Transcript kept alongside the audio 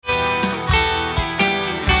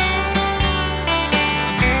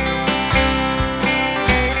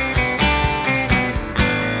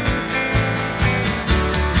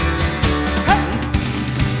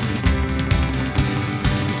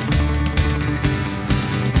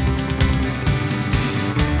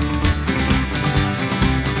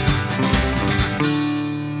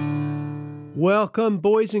Welcome,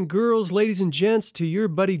 boys and girls, ladies and gents, to Your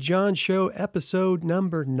Buddy John Show, episode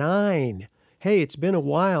number 9. Hey, it's been a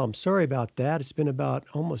while. I'm sorry about that. It's been about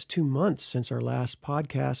almost 2 months since our last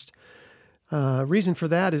podcast. Reason for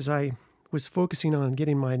that is I was focusing on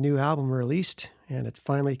getting my new album released, and it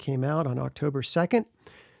finally came out on October 2nd.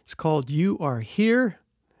 It's called You Are Here.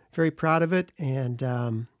 Very proud of it, and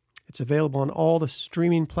it's available on all the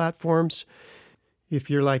streaming platforms. If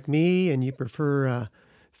you're like me and you prefer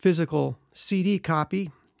physical CD copy,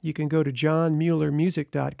 you can go to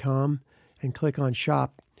johnmuellermusic.com and click on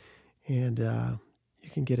shop, and you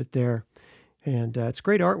can get it there. And it's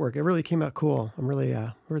great artwork. It really came out cool. I'm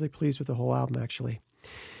really pleased with the whole album, actually.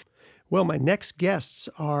 Well, my next guests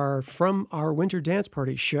are from our Winter Dance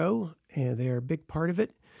Party show, and they're a big part of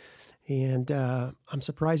it. And I'm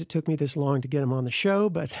surprised it took me this long to get them on the show,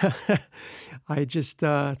 but I just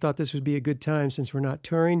thought this would be a good time since we're not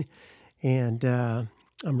touring. And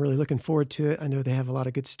I'm really looking forward to it. I know they have a lot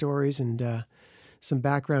of good stories and some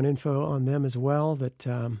background info on them as well that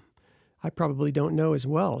I probably don't know as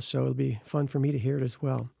well. So it'll be fun for me to hear it as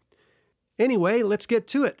well. Anyway, let's get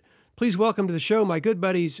to it. Please welcome to the show my good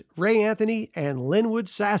buddies Ray Anthony and Linwood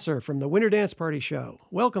Sasser from the Winter Dance Party show.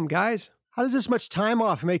 Welcome, guys. How does this much time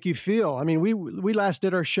off make you feel? I mean, we last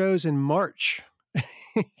did our shows in March.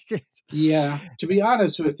 Yeah, to be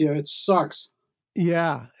honest with you, it sucks.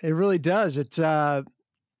 Yeah, it really does.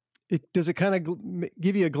 Does it kind of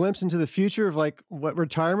give you a glimpse into the future of like what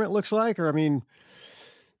retirement looks like? Or, I mean,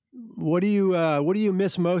 what do you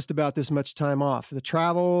miss most about this much time off? The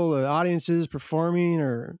travel, the audiences, performing,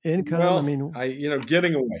 or income? Well, I mean,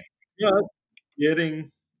 getting away. Getting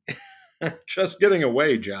just getting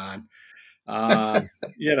away, John. You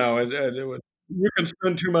can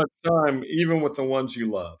spend too much time even with the ones you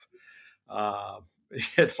love.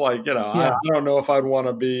 It's like, I don't know if I'd want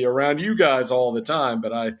to be around you guys all the time,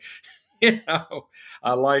 but I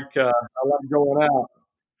like going out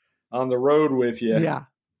on the road with you. Yeah.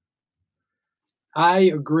 I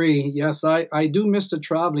agree. Yes, I do miss the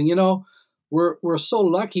traveling. We're so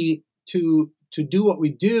lucky to do what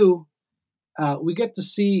we do. We get to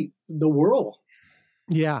see the world.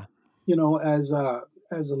 Yeah. As a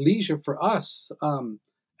leisure for us,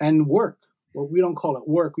 and work. Well, we don't call it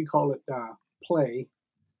work; we call it play.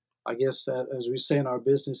 I guess as we say in our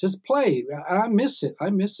business, it's play. I miss it. I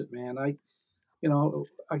miss it, man. Like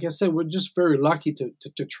I said, we're just very lucky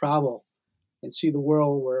to travel and see the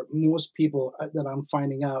world where most people that I'm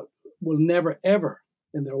finding out will never, ever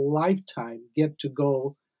in their lifetime get to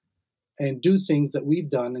go and do things that we've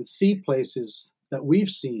done and see places that we've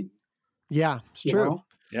seen. Yeah, it's true.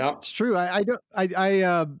 Yeah, it's true. I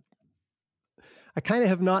kind of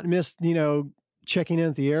have not missed, checking in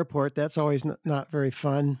at the airport. That's always not very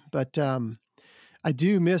fun, but I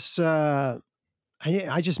do miss, I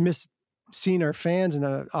just miss seeing our fans and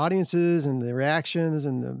the audiences and the reactions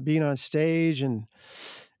and the being on stage and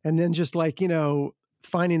then just like,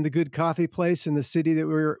 finding the good coffee place in the city that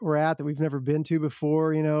we're at that we've never been to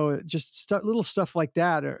before, just little stuff like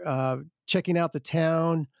that, or checking out the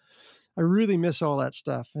town. I really miss all that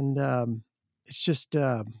stuff. And it's just,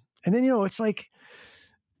 and then, it's like,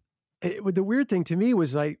 the weird thing to me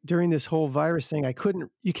was like during this whole virus thing,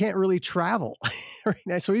 you can't really travel right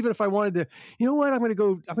now. So even if I wanted to, I'm going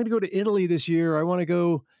to go to Italy this year. I want to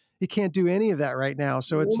go, you can't do any of that right now.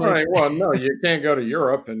 So it's right. Well, no, you can't go to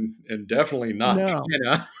Europe and definitely not, And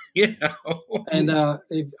I don't know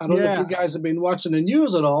if you guys have been watching the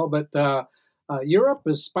news at all, but Europe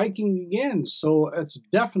is spiking again. So it's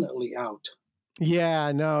definitely out.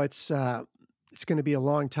 Yeah, no, it's going to be a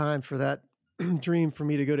long time for that dream for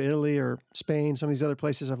me to go to Italy or Spain, some of these other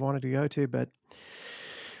places I've wanted to go to, but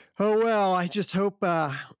oh well, I just hope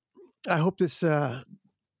I hope there's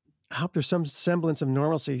some semblance of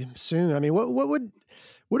normalcy soon. I mean,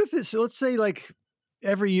 what if this, let's say like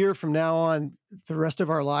every year from now on the rest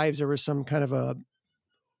of our lives there was some kind of a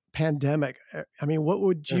pandemic. I mean, what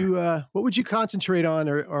would you concentrate on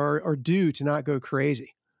or do to not go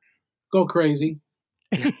crazy? Go crazy.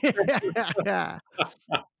 Yeah.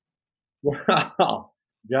 Wow,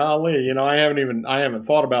 golly, I haven't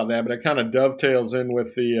thought about that, but it kind of dovetails in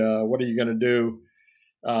with the what are you going to do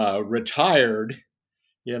retired?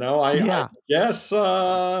 I guess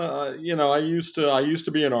I used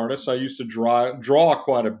to be an artist. I used to draw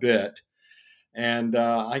quite a bit, and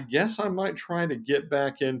I guess I might try to get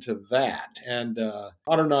back into that and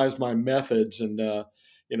modernize my methods and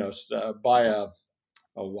buy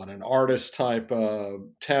an artist type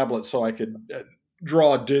tablet so I could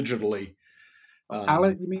draw digitally.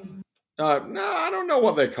 Palette, you mean? No, I don't know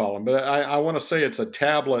what they call them, but I want to say it's a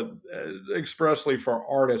tablet expressly for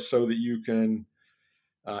artists so that you can,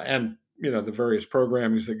 and the various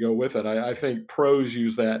programmings that go with it. I think pros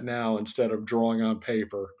use that now instead of drawing on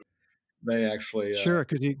paper. They actually, sure,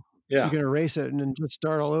 because you yeah, can erase it and then just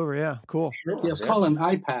start all over. Yeah, cool. Yeah, it's sure, called an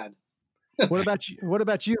iPad. What about you? What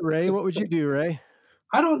about you, Ray? What would you do, Ray?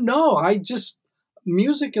 I don't know.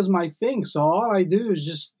 Music is my thing. So all I do is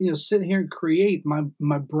just, sit here and create.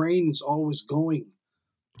 My brain is always going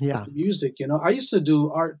with Yeah. the music. I used to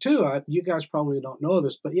do art too. You guys probably don't know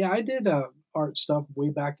this, but yeah, I did art stuff way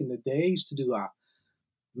back in the day. I used to do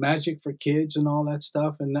magic for kids and all that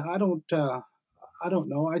stuff. And I don't know. I don't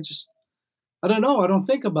know. I don't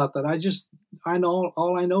think about that. I know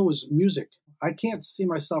all I know is music. I can't see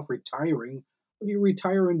myself retiring. What do you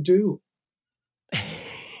retire and do?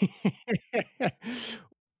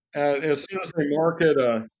 as soon as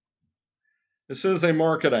they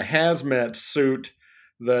market a hazmat suit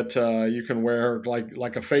that you can wear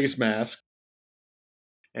like a face mask,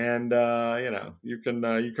 and you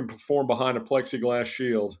can perform behind a plexiglass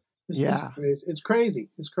shield. This is Yeah. crazy. It's crazy.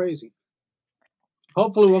 It's crazy.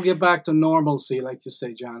 Hopefully, we'll get back to normalcy, like you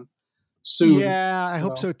say, John, soon. Yeah, I You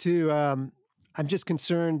hope know, so too. I'm just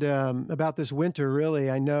concerned about this winter, really.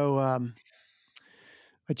 I know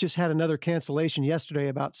I just had another cancellation yesterday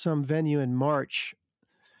about some venue in March.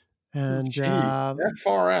 And Gee, that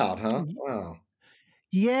far out, huh? Wow.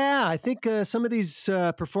 yeah, I think some of these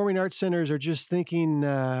performing arts centers are just thinking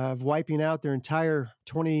of wiping out their entire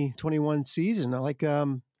 2021 season. Like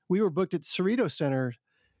we were booked at Cerritos Center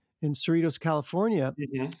in Cerritos, California,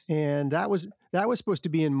 Hmm. and that was supposed to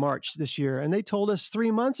be in March this year, and they told us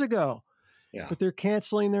 3 months ago Yeah. that they're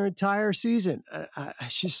canceling their entire season.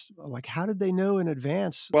 It's just like, how did they know in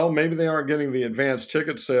advance? Well, maybe they aren't getting the advanced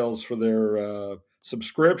ticket sales for their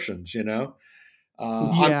subscriptions. I'm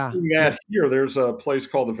Yeah, seeing yeah, that here. There's a place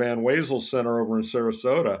called the Van Wezel Center over in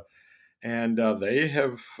Sarasota, and they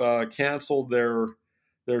have canceled their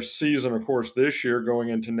season, of course, this year going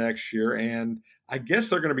into next year. And I guess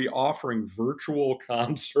they're going to be offering virtual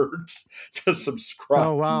concerts to subscribe.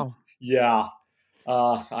 oh wow, Yeah,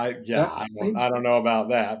 I yeah, that I seems. don't know about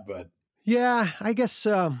that, but yeah. I guess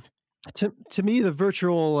to me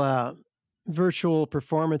the virtual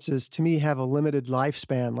performances to me have a limited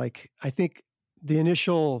lifespan. Like I think the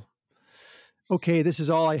initial, okay, this is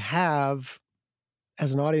all I have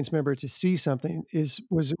as an audience member to see something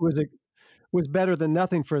was better than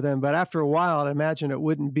nothing for them. But after a while, I'd imagine it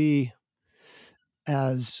wouldn't be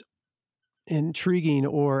as intriguing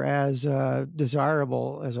or as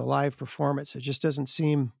desirable as a live performance. It just doesn't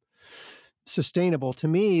seem sustainable to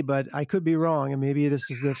me, but I could be wrong. And maybe this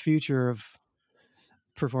is the future of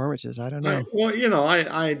performances. I don't know. well,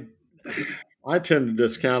 I tend to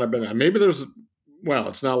discount it, but maybe there's well,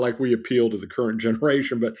 it's not like we appeal to the current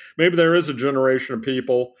generation, but maybe there is a generation of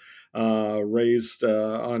people raised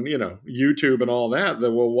on YouTube and all that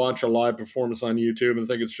will watch a live performance on YouTube and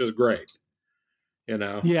think it's just great. You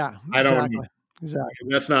know, Yeah, I don't. exactly. Exactly.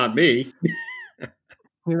 That's not me.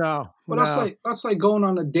 No, Well, that's no. like going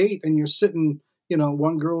on a date and you're sitting.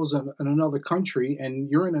 One girl's in another country and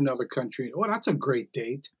you're in another country. Well, that's a great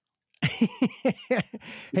date.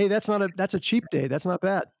 Hey, that's a cheap day. That's not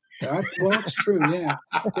bad. Well, it's true. Yeah,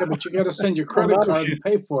 yeah, but you got to send your Well, credit not if card she's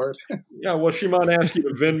and pay for it. yeah. Well, she might ask you to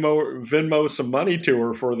Venmo some money to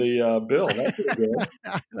her for the bill. That's pretty good.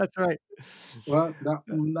 That's right. Well,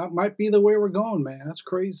 that might be the way we're going, man. That's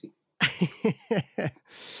crazy.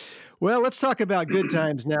 Well, let's talk about good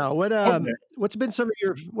times now. Okay. What's been some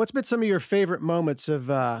of your favorite moments of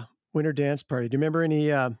Winter Dance Party? Do you remember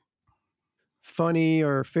any funny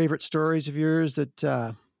or favorite stories of yours that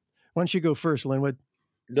why don't you go first, Linwood?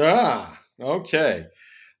 Okay.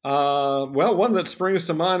 Well, one that springs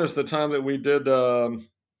to mind is the time that we did. Oh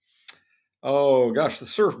gosh, the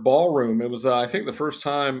surf ballroom. It was, I think, the first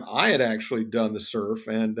time I had actually done the surf,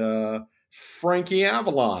 and Frankie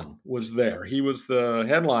Avalon was there. He was the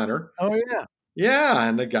headliner. Oh yeah. Yeah,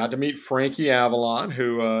 and I got to meet Frankie Avalon,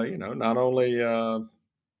 who, not only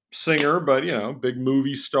singer, but big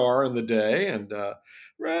movie star in the day, and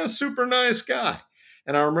super nice guy.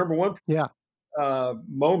 And I remember one Yeah.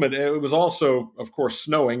 moment. It was also, of course,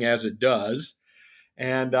 snowing as it does.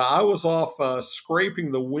 And I was off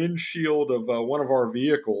scraping the windshield of one of our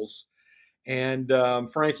vehicles. And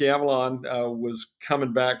Frankie Avalon was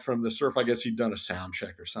coming back from the surf. I guess he'd done a sound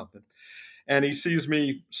check or something. And he sees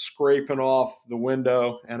me scraping off the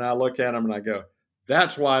window. And I look at him and I go,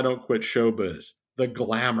 "That's why I don't quit showbiz. The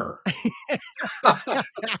glamour."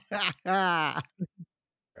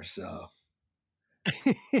 So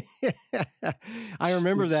I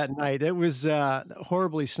remember that night. It was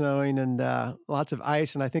horribly snowing and lots of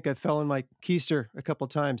ice, and I think I fell in my keister a couple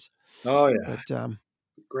of times. oh yeah. But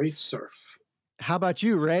Great surf. How about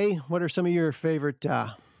you, Ray? What are some of your favorite?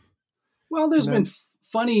 Well, there's been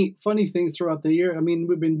funny things throughout the year. I mean,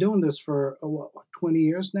 we've been doing this for 20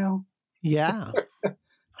 years now. Yeah,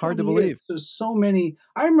 hard to 20 believe. years. There's so many.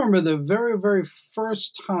 I remember the very, very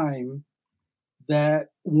first time that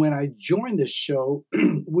when I joined this show,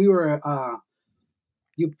 we were.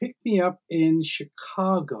 You picked me up in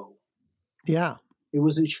Chicago. Yeah. It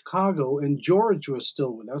was in Chicago, and George was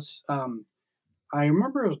still with us. I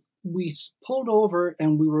remember we pulled over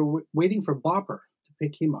and we were waiting for Bopper to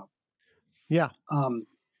pick him up. Yeah.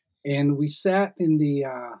 And we sat in the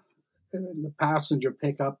passenger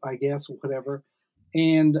pickup, I guess, or whatever.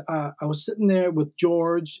 And I was sitting there with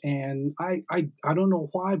George, and I don't know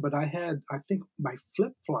why, but I think my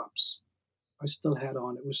flip flops I still had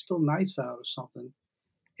on. It was still nice out or something.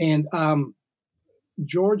 And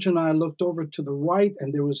George and I looked over to the right,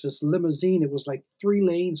 and there was this limousine. It was like 3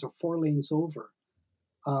 lanes or 4 lanes over.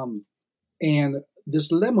 And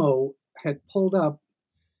this limo had pulled up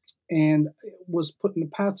and was putting the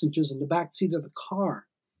passengers in the back seat of the car.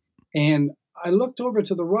 And I looked over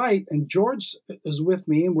to the right, and George is with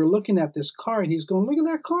me, and we're looking at this car, and he's going, "Look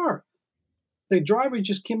at that car. The driver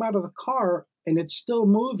just came out of the car, and it's still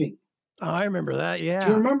moving." Oh, I remember that. Yeah.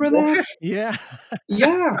 Do you remember that? Yeah.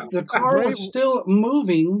 Yeah, the car was still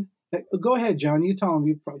moving. Go ahead, John. You tell him.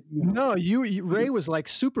 You probably. No, Ray was like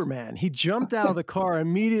Superman. He jumped out of the car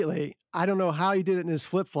immediately. I don't know how he did it in his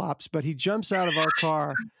flip flops, but he jumps out of our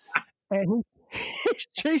car and he's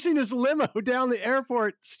chasing his limo down the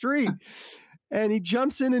airport street. And he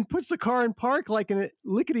jumps in and puts the car in park like in a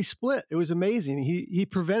lickety split. It was amazing. He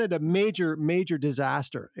prevented a major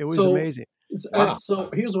disaster. It was amazing. Wow. So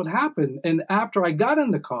here's what happened. And after I got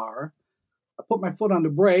in the car, I put my foot on the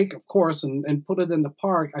brake, of course, and put it in the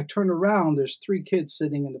park. I turned around. There's 3 kids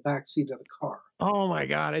sitting in the back seat of the car. Oh, my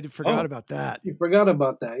God. I forgot about that. You forgot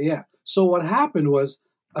about that, yeah. So what happened was,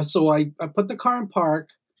 I put the car in park.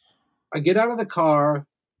 I get out of the car.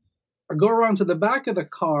 I go around to the back of the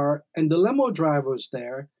car, and the limo driver was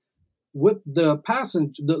there with the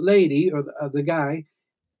passenger, the lady or the guy,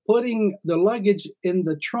 putting the luggage in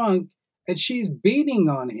the trunk, and she's beating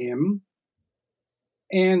on him.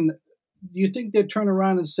 And do you think they'd turn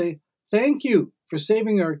around and say, "Thank you for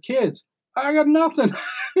saving our kids"? I got nothing.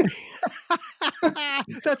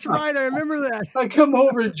 That's right. I remember that. I come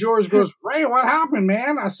over and George goes, "Ray, what happened,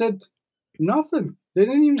 man?" I said, "Nothing." They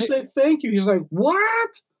didn't even say thank you. He's like, "What?"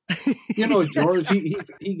 George,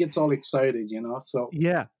 he gets all excited, So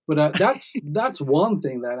yeah. But that's one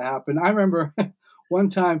thing that happened. I remember one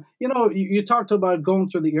time, you talked about going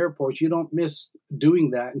through the airports. You don't miss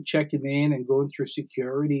doing that and checking in and going through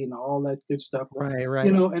security and all that good stuff. Right.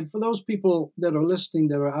 And for those people that are listening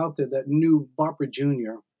that are out there that knew Bopper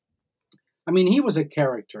Jr., I mean, he was a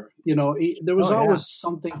character. There was always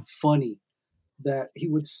something funny that he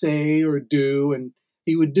would say or do, and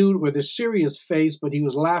he would do it with a serious face, but he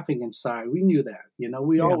was laughing inside. We knew that.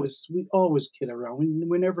 We always kid around.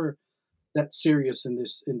 We're never that serious in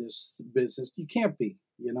this business. You can't be,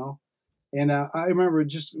 And I remember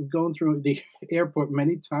just going through the airport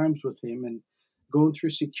many times with him and going through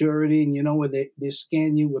security, and where they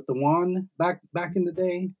scan you with the wand back in the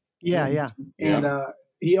day. Yeah. And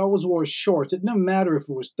he always wore shorts. It didn't matter if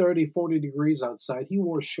it was 30, 40 degrees outside. He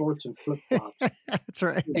wore shorts and flip-flops. That's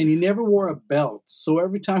right. And he never wore a belt. So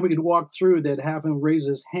every time we'd walk through, they'd have him raise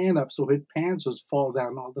his hand up so his pants would fall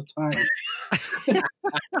down all the time.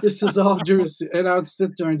 This is all Jersey. And I would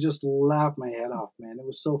sit there and just laugh my head off, man. It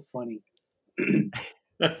was so funny.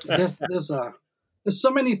 There's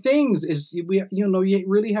so many things. You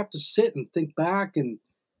really have to sit and think back and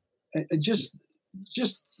just.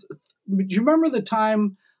 Do you remember the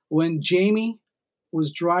time when Jamie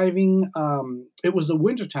was driving? It was the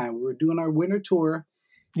wintertime. We were doing our winter tour.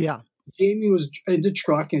 Yeah. Jamie was in the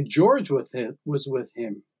truck, and George was with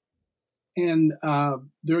him. And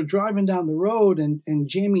they were driving down the road, and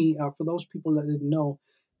Jamie, for those people that didn't know,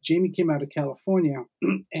 Jamie came out of California,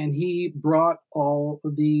 and he brought all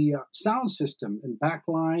of the sound system and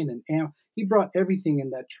backline and amp. He brought everything in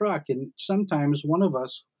that truck, and sometimes one of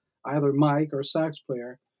us, either Mike, our sax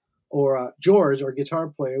player, or George, our guitar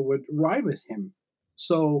player, would ride with him.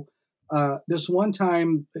 So this one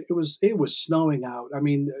time, it was snowing out. I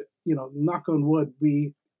mean, knock on wood,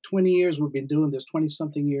 20 years we've been doing this,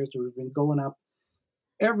 20-something years we've been going up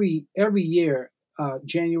every year,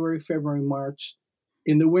 January, February, March,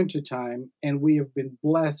 in the wintertime, and we have been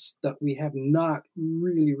blessed that we have not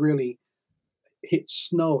really, really hit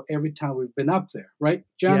snow every time we've been up there, right,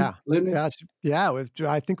 John? Yeah.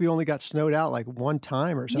 I think we only got snowed out like one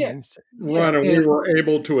time or something. Right, and we were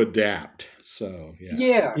able to adapt. So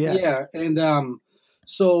yeah. And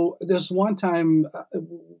So this one time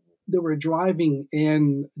they were driving,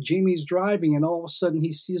 and Jamie's driving, and all of a sudden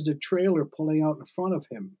he sees the trailer pulling out in front of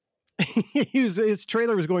him. His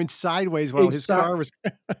trailer was going sideways while his car was.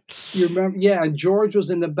 You remember? Yeah, and George was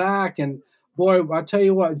in the back, and boy, I'll tell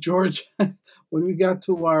you what, George, when we got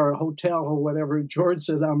to our hotel or whatever, George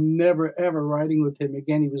says, "I'm never ever riding with him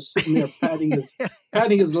again." He was sitting there patting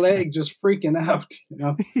his leg, just freaking out,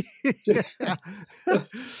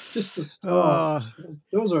 just the stars.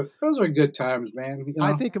 Those are good times, man.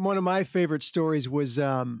 I think one of my favorite stories was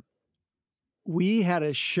we had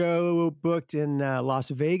a show booked in Las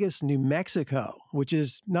Vegas, New Mexico, which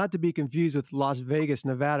is not to be confused with Las Vegas,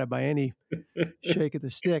 Nevada by any shake of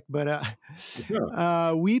the stick. But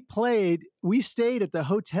we stayed at the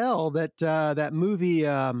hotel that that movie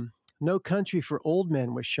No Country for Old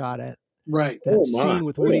Men was shot at. Right. That scene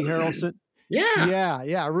with Woody Harrelson.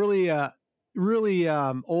 Yeah. Really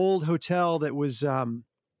old hotel that was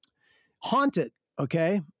haunted.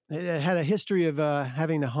 Okay. It had a history of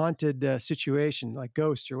having a haunted situation, like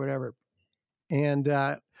ghosts or whatever. And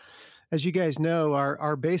as you guys know,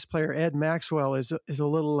 our bass player Ed Maxwell is a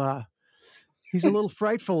little he's a little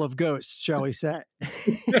frightful of ghosts, shall we say?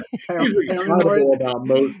 He's excitable about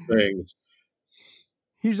most things.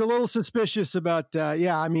 He's a little suspicious about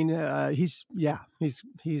he's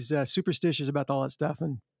superstitious about all that stuff.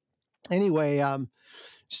 And anyway,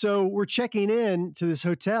 so we're checking in to this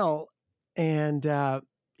hotel, and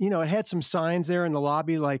it had some signs there in the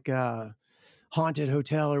lobby, like haunted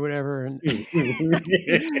hotel or whatever. And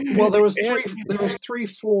well, there was three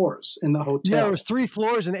floors in the hotel. Yeah, there was 3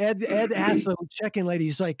 floors, and Ed asked the check-in lady,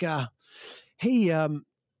 he's like, "Hey,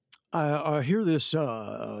 I hear this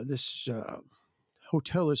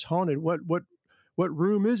hotel is haunted. What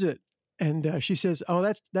room is it?" And she says, "Oh,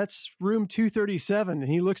 that's room 237."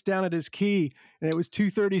 And he looks down at his key, and it was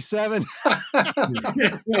 237.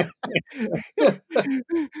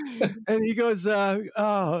 And he goes,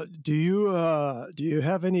 "Do you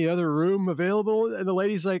have any other room available?" And the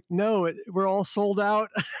lady's like, "No, we're all sold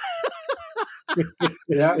out."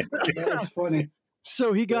 Yeah, that's funny.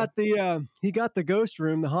 So he got the ghost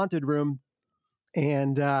room, the haunted room.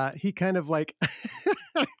 And he kind of like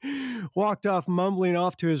walked off, mumbling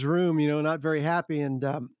off to his room, not very happy. And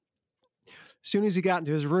as soon as he got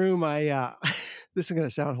into his room, this is going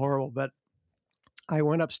to sound horrible, but I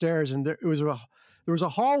went upstairs, and there was a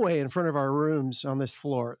hallway in front of our rooms on this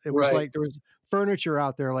floor. It was like there was furniture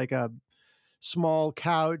out there, like a small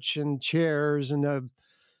couch and chairs and a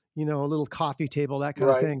little coffee table, that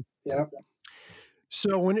kind of thing. Yeah.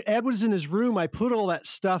 So when Ed was in his room, I put all that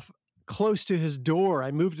stuff close to his door.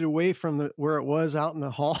 I moved it away from where it was out in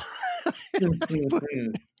the hall.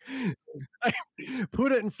 I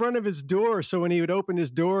put it in front of his door, so when he would open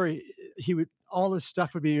his door, all this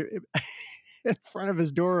stuff would be in front of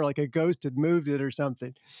his door, like a ghost had moved it or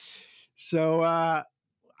something. So I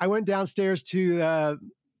went downstairs to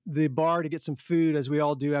the bar to get some food, as we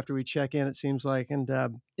all do after we check in, it seems like. And I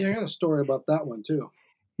got a story about that one too.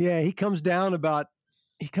 Yeah, he comes down about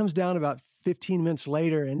 15 minutes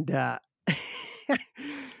later, and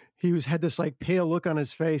he had this like pale look on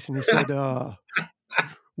his face, and he said,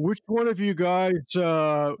 which one of you guys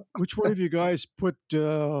put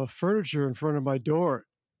furniture in front of my door?"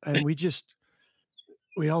 And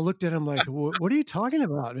we all looked at him like, "What are you talking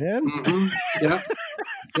about, man?" Mm-hmm. Yeah.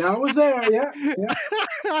 Yeah, I was there. Yeah.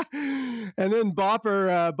 And then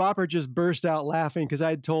Bopper just burst out laughing, because I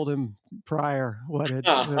had told him prior what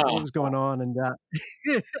was going on, and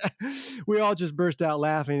we all just burst out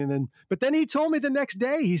laughing. But then he told me the next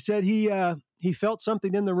day. He said he felt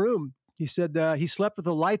something in the room. He said he slept with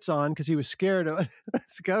the lights on because he was scared of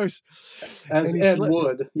this ghost. As Ed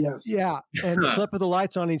would, yes. Yeah, and he slept with the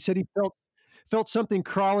lights on. He said he felt something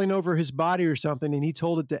crawling over his body or something, and he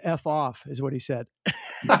told it to F off, is what he said.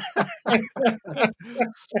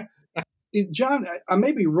 John, I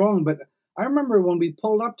may be wrong, but I remember when we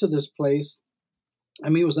pulled up to this place, I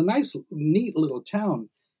mean, it was a nice, neat little town,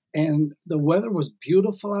 and the weather was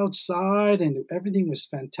beautiful outside, and everything was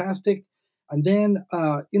fantastic. And then,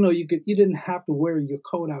 you didn't have to wear your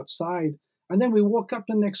coat outside. And then we woke up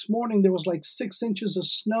the next morning, there was like 6 inches of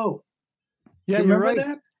snow. Yeah, you remember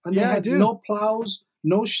that? And they had I do. No plows,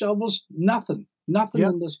 no shovels, nothing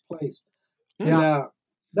in this place. Yeah. And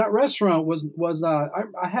that restaurant was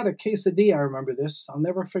I had a quesadilla. I remember this. I'll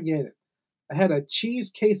never forget it. I had a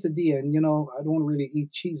cheese quesadilla, and I don't really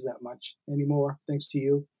eat cheese that much anymore, thanks to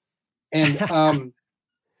you. And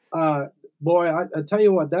boy, I tell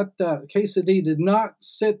you what, that quesadilla did not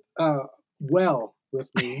sit well with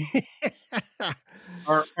me.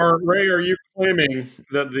 Ray, are you claiming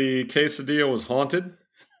that the quesadilla was haunted?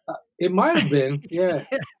 It might have been, yeah.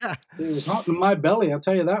 It was hot in my belly, I'll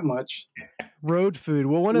tell you that much. Road food.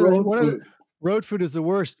 Well, road food is the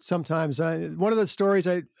worst sometimes. One of the stories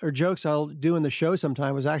or jokes I'll do in the show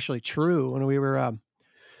sometime was actually true. When we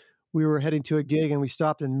were heading to a gig and we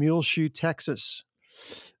stopped in Muleshoe, Texas,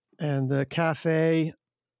 and the cafe,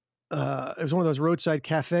 it was one of those roadside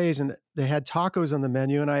cafes, and they had tacos on the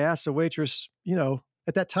menu. And I asked the waitress,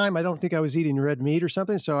 at that time, I don't think I was eating red meat or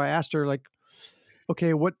something. So I asked her, like,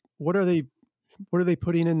 okay, what are they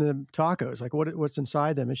putting in the tacos? Like what's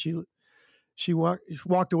inside them? And she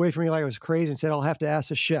walked away from me like I was crazy and said, I'll have to ask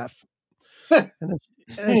the chef. And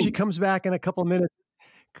then she comes back in a couple of minutes,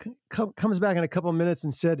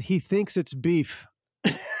 and said, he thinks it's beef.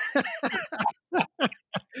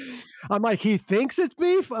 I'm like, he thinks it's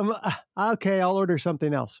beef? I'm okay. I'll order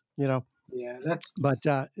something else, Yeah, but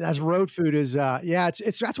as road food is,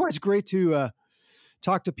 that's why it's great to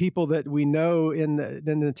talk to people that we know in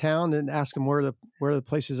the town and ask them where the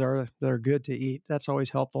places are that are good to eat. That's always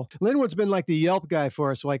helpful. Linwood's been like the Yelp guy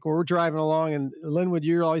for us. Like when we're driving along, and Linwood,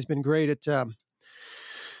 you've always been great at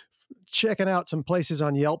checking out some places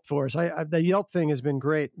on Yelp for us. The Yelp thing has been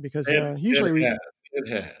great because usually it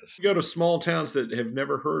has. You go to small towns that have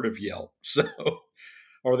never heard of Yelp,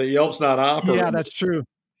 or the Yelp's not operating. Yeah, that's true.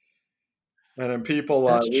 And then people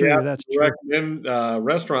recommend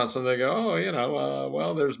restaurants, and they go,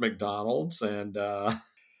 well, there's McDonald's, and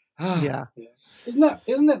yeah. Isn't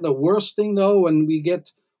that the worst thing though when we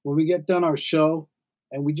get done our show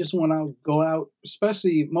and we just want to go out,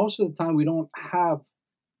 especially most of the time we don't have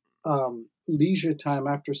leisure time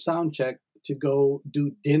after sound check to go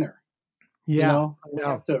do dinner. Yeah, we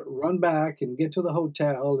have to run back and get to the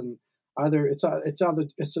hotel, and either it's a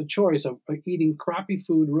choice of eating crappy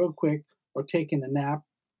food real quick or taking a nap.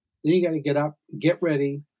 Then you got to get up, get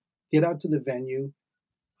ready, get out to the venue,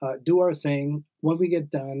 do our thing. When we get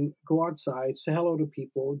done, go outside, say hello to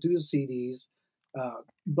people, do the CDs,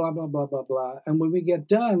 blah, blah, blah, blah, blah. And when we get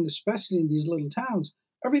done, especially in these little towns,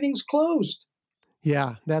 everything's closed.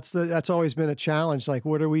 Yeah, that's always been a challenge. Like,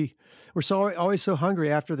 we're always so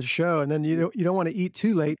hungry after the show, and then you don't want to eat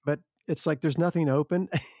too late, but it's like there's nothing open.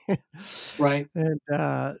 Right. And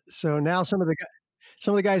so now some of the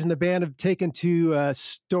guys in the band have taken to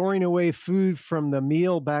storing away food from the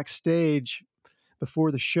meal backstage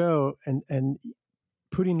before the show, and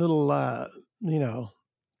putting little notes,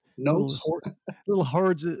 little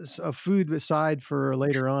hoards of food aside for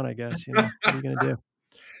later on, I guess. What are you going to do?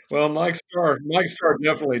 Well, Mike Starr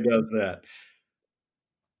definitely does that.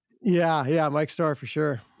 Yeah, Mike Starr for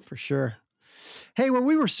sure. Hey, when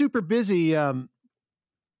we were super busy, how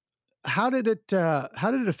did it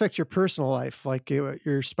affect your personal life, like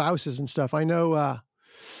your spouses and stuff? I know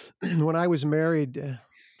when I was married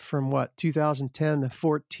from 2010 to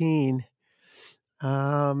 14,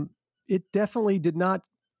 it definitely did not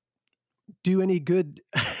do any good.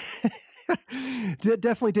 It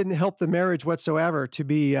definitely didn't help the marriage whatsoever to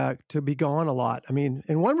be gone a lot. I mean,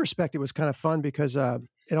 in one respect, it was kind of fun because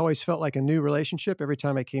it always felt like a new relationship every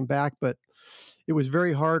time I came back, but it was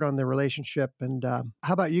very hard on the relationship. And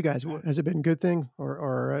how about you guys? Has it been a good thing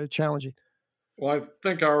or challenging? Well, I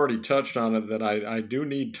think I already touched on it that I do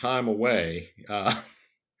need time away. Yeah.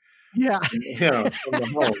 From the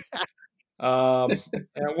home.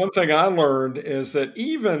 And one thing I learned is that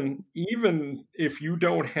even if you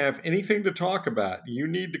don't have anything to talk about, you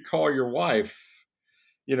need to call your wife,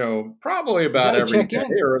 probably about every day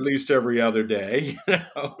or at least every other day,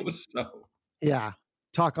 so. Yeah.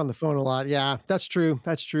 Talk on the phone a lot. Yeah, that's true.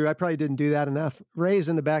 I probably didn't do that enough. Ray's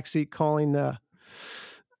in the backseat calling. It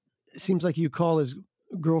seems like you call his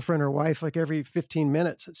girlfriend or wife like every 15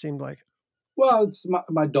 minutes, it seemed like. Well, it's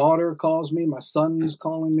my daughter calls me, my son's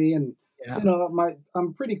calling me, and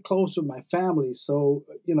I'm pretty close with my family, so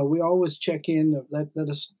we always check in, let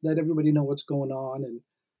everybody know what's going on, and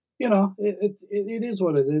it is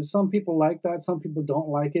what it is. Some people like that, some people don't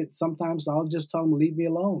like it. Sometimes I'll just tell them, leave me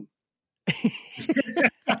alone.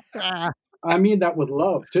 I mean that with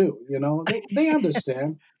love too. They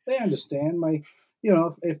understand. They understand my.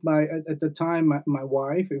 If at the time my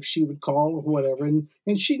wife, if she would call or whatever, and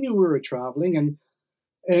she knew we were traveling, and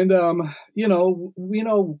when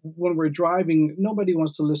we're driving, nobody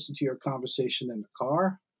wants to listen to your conversation in the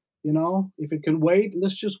car. If it can wait,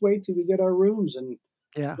 let's just wait till we get our rooms and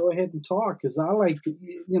go ahead and talk. Because I like,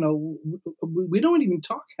 we don't even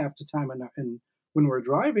talk half the time when we're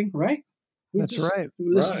driving, right? That's right.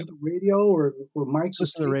 We listen to the radio or Mike's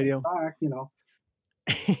listen to the radio. Back,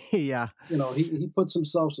 Yeah. He puts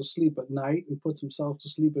himself to sleep at night and puts himself to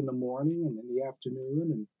sleep in the morning and in the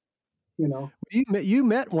afternoon, and You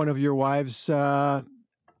met one of your wives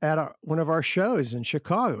at one of our shows in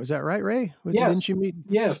Chicago. Is that right, Ray? Yes. Didn't you meet?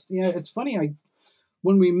 Yes. Yeah. It's funny.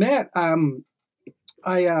 When we met, it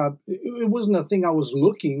wasn't a thing I was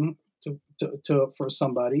looking to for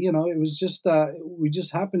somebody. It was just we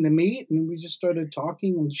just happened to meet and we just started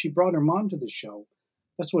talking. And she brought her mom to the show.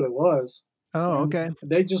 That's what it was. Oh, and okay.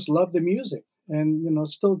 They just loved the music, and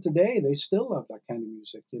still today they still love that kind of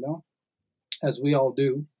music. As we all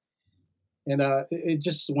do. And it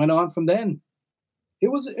just went on from then. It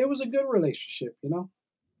was a good relationship.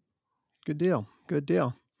 Good deal. Good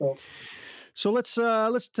deal. So let's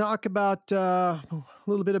talk about a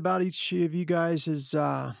little bit about each of you guys'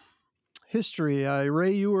 history.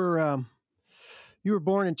 Ray, you were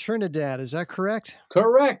born in Trinidad. Is that correct?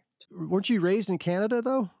 Correct. Weren't you raised in Canada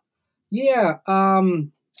though? Yeah.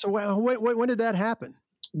 So when did that happen?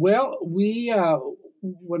 Well, we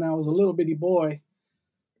when I was a little bitty boy.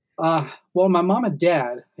 Well, my mom and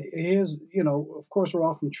dad. Of course, we're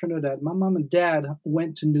all from Trinidad. My mom and dad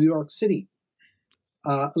went to New York City.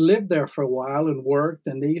 Lived there for a while and worked,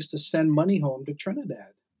 and they used to send money home to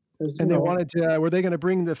Trinidad. And they wanted to, were they going to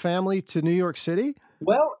bring the family to New York City?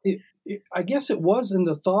 Well, I guess it was in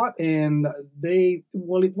the thought, and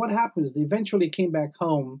what happened is they eventually came back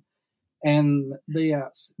home, and they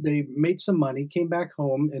made some money, came back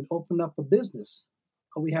home, and opened up a business.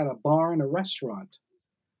 We had a bar and a restaurant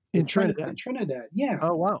in Trinidad. In Trinidad, yeah.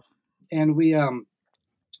 Oh wow! And we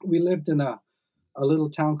lived in a little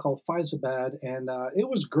town called Fyzabad, and it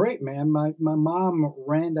was great, man. My mom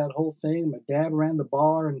ran that whole thing. My dad ran the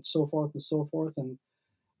bar, and so forth and so forth.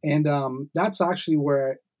 And that's actually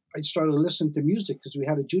where I started listening to music because we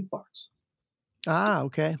had a jukebox. Ah,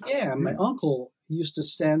 okay. Yeah, my uncle used to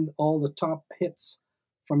send all the top hits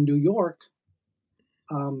from New York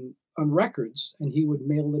on records, and he would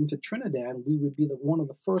mail them to Trinidad. We would be one of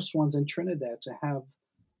the first ones in Trinidad to have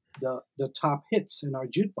the top hits in our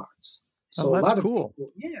jukebox. So that's cool.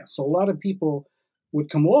 So a lot of people would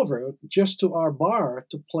come over just to our bar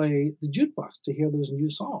to play the jukebox to hear those new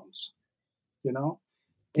songs,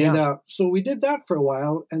 And so we did that for a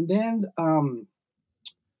while, and then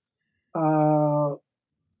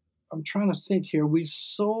I'm trying to think here. We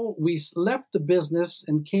left the business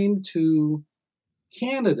and came to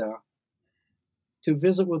Canada to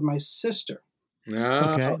visit with my sister.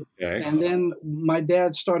 Okay. And then my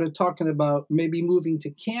dad started talking about maybe moving to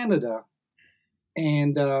Canada.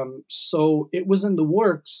 And so it was in the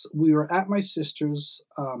works. We were at my sister's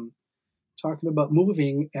talking about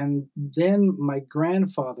moving, and then my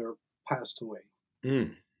grandfather passed away.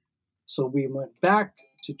 So we went back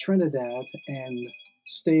to Trinidad and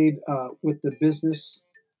stayed with the business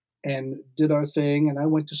and did our thing. And I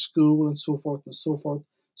went to school and so forth and so forth.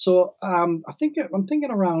 So I'm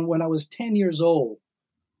thinking around when I was 10 years old,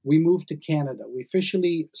 we moved to Canada. We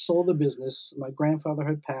officially sold the business. My grandfather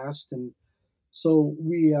had passed, and so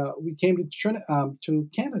we came to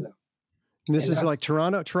Canada. And this is like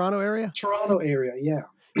Toronto area? Toronto area, yeah.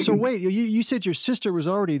 So wait, you said your sister was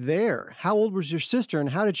already there. How old was your sister, and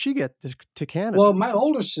how did she get to Canada? Well, my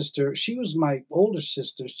older sister, she was my older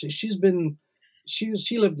sister. She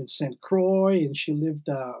lived in St. Croix, and she lived.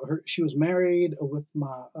 She was married with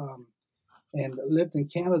my and lived in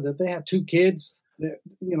Canada. They had 2 kids.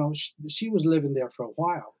 She was living there for a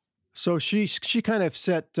while. So she kind of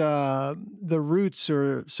set the roots,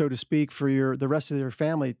 or so to speak, for the rest of your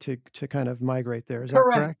family to kind of migrate there. Is that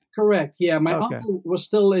correct? Correct. Yeah, my uncle was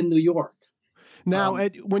still in New York. Now,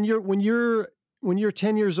 when you're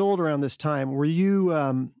 10 years old around this time, were you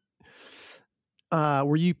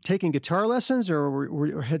taking guitar lessons,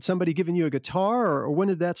 or had somebody given you a guitar, or when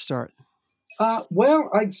did that start? Well,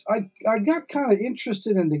 I got kind of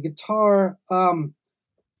interested in the guitar.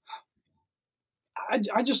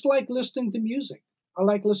 I just like listening to music. I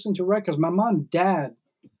like listening to records. My mom and dad,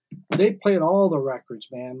 they played all the records,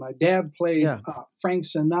 man. My dad played Frank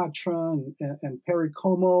Sinatra and Perry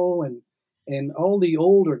Como and all the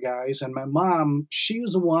older guys. And my mom, she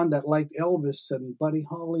was the one that liked Elvis and Buddy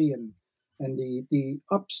Holly and the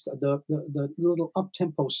little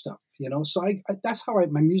up-tempo stuff, So that's how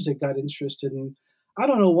my music got interested. And I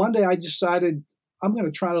don't know, one day I decided I'm going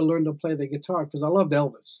to try to learn to play the guitar because I loved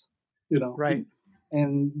Elvis, Right.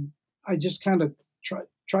 And I just kind of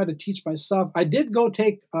try to teach myself. I did go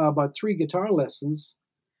take about 3 guitar lessons,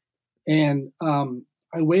 and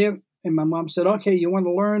I went, and my mom said, "Okay, you want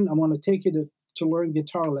to learn? I want to take you to learn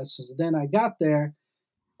guitar lessons." Then I got there,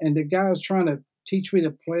 and the guy was trying to teach me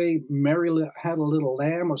to play "Mary Had a Little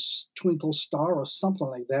Lamb" or "Twinkle Star" or something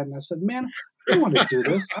like that, and I said, "Man, I don't want to do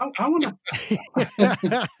this. I want to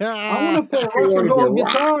I want to play rock and roll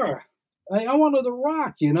guitar. I wanted to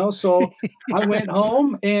rock, So I went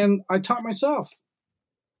home and I taught myself.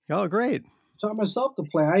 Oh, great. Taught myself to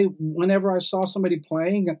play. Whenever I saw somebody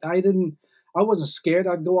playing, I wasn't scared.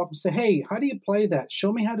 I'd go up and say, "Hey, how do you play that?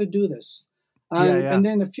 Show me how to do this." Yeah, And yeah. and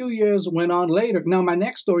then a few years went on later. Now my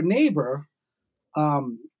next door neighbor,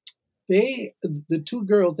 um, the two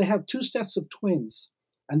girls, they have two sets of twins,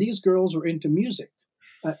 and these girls were into music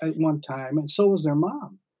at one time, and so was their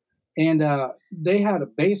mom. And they had a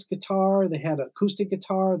bass guitar, they had an acoustic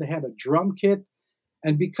guitar, they had a drum kit,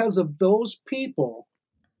 and because of those people,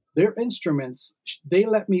 their instruments, they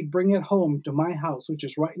let me bring it home to my house, which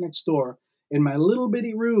is right next door, in my little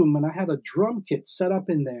bitty room, and I had a drum kit set up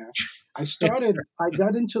in there. I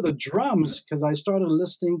got into the drums because I started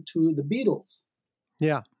listening to the Beatles.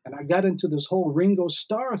 Yeah. And I got into this whole Ringo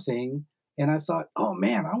Starr thing, and I thought, oh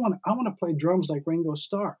man, I want to play drums like Ringo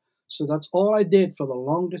Starr. So that's all I did for the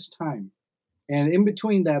longest time. And in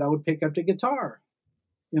between that, I would pick up the guitar,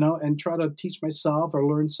 and try to teach myself or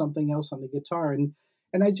learn something else on the guitar.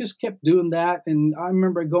 And I just kept doing that. And I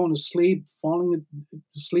remember going to sleep, falling to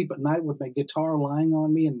sleep at night with my guitar lying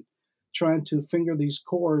on me and trying to finger these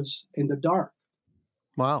chords in the dark,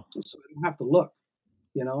 Wow. so I don't have to look,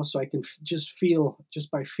 so I can just feel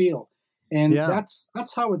just by feel. And Yeah.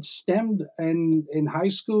 that's how it stemmed. And in high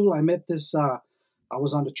school, I met this. I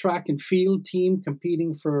was on the track and field team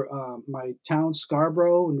competing for my town,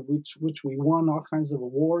 Scarborough, and which we won all kinds of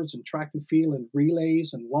awards in track and field and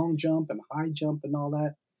relays and long jump and high jump and all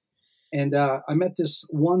that. And I met this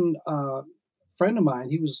one friend of mine.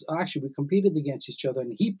 He was actually, we competed against each other,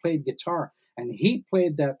 and he played guitar, and he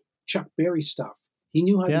played that Chuck Berry stuff. He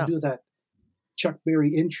knew how to Yeah. do that Chuck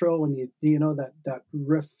Berry intro, and you know that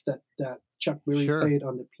riff that Chuck Berry Sure. played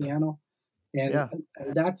on the piano, and, Yeah.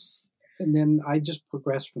 and then I just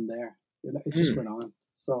progressed from there. It just went on.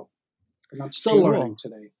 So, and I'm still Cool. learning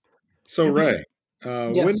today. So Ray,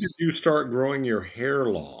 when did Yes, you start growing your hair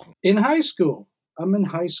long? in high school. I'm in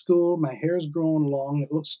high school. My hair's growing long.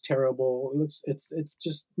 It looks terrible. It's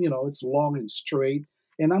just it's long and straight.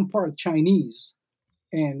 And I'm part Chinese,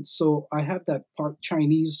 and so I have that part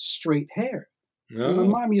Chinese straight hair. And my Oh,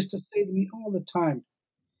 mom used to say to me all the time,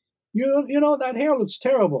 you know that hair looks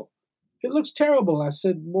terrible. It looks terrible. I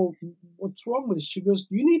said, well, what's wrong with it? She goes,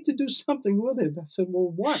 you need to do something with it. I said,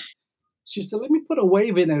 well, what? She said, let me put a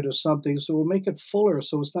wave in it or something so we'll make it fuller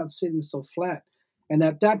so it's not sitting so flat. And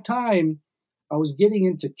at that time, I was getting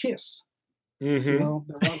into Kiss, mm-hmm.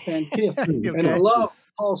 the rock band Kiss. And I Okay. love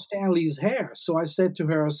Paul Stanley's hair. So I said to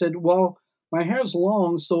her, I said, well, my hair's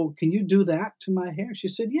long, so can you do that to my hair? She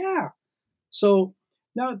said, yeah. So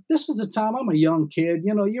now this is the time. I'm a young kid.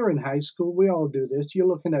 You're in high school. We all do this. You're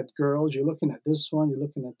looking at girls. You're looking at this one. You're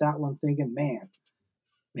looking at that one, thinking, man,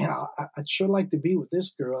 I'd sure like to be with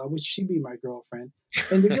this girl. I wish she'd be my girlfriend.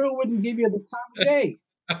 And the girl wouldn't give you the time of day.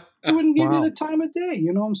 She wouldn't give you Wow. the time of day.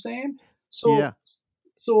 You know what I'm saying? Yeah.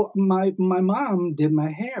 So my mom did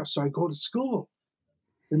my hair. So I go to school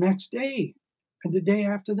the next day and the day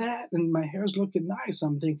after that, and my hair's looking nice.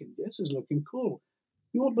 I'm thinking, this is looking cool.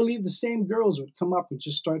 You won't believe the same girls would come up and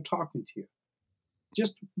just start talking to you,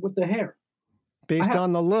 just with the hair. I Based have,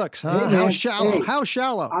 on the looks, hey huh? How man, shallow? hey, How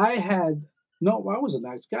shallow? I had no, I was a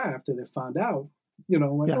nice guy after they found out.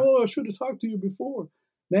 Went, Yeah. oh, I should have talked to you before.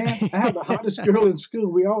 Man, I had the hottest girl in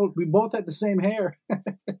school. We both had the same hair.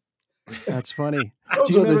 That's funny. Do Those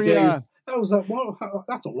you are the remember? days. I was like, well,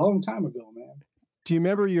 that's a long time ago, man. Do you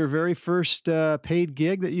remember your very first paid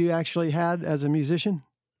gig that you actually had as a musician?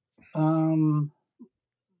 Um,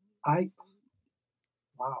 I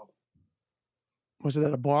wow. Was it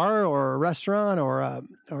at a bar or a restaurant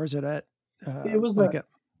or is it at It was like a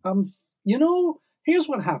a? um. Here's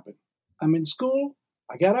what happened. I'm in school.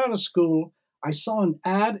 I got out of school. I saw an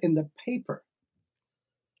ad in the paper.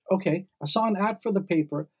 Okay, I saw an ad for the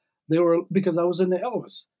paper. They were because I was in the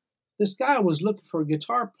Elvis. This guy was looking for a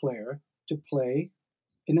guitar player to play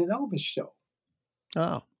in an Elvis show.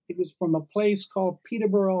 Oh, He was from a place called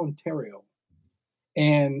Peterborough, Ontario,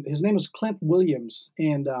 and his name was Clint Williams.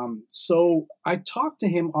 And so I talked to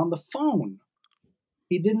him on the phone.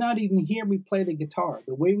 He did not even hear me play the guitar.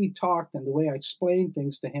 The way we talked and the way I explained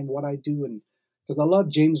things to him, what I do, and because I love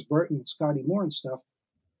James Burton and Scotty Moore and stuff,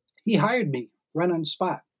 he hired me right on the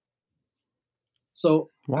spot. So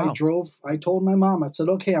wow. I told my mom, I said,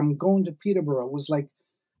 okay, I'm going to Peterborough. It was like,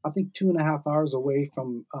 I think 2.5 hours away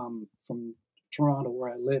from Toronto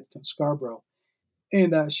where I lived in Scarborough.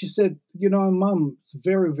 And she said, Mom's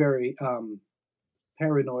very, very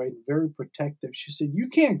paranoid, very protective. She said, you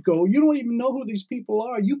can't go. You don't even know who these people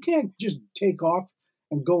are. You can't just take off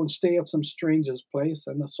and go and stay at some stranger's place.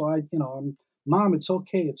 And so Mom, it's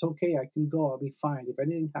okay. It's okay. I can go. I'll be fine. If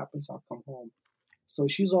anything happens, I'll come home. So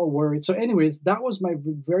she's all worried. So, anyways, that was my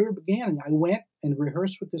very beginning. I went and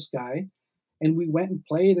rehearsed with this guy, and we went and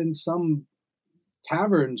played in some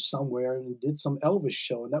tavern somewhere and did some Elvis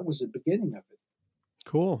show, and that was the beginning of it.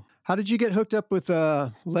 Cool. How did you get hooked up with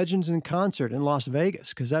Legends in Concert in Las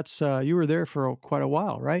Vegas? Because that's you were there for quite a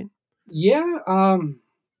while, right? Yeah.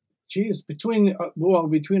 Geez, between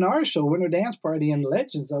our show, Winter Dance Party, and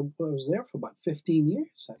Legends, I was there for about 15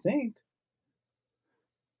 years, I think.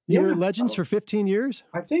 You were at Legends for 15 years?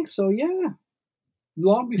 I think so. Yeah.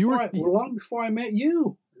 Long before I met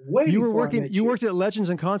you. You worked at Legends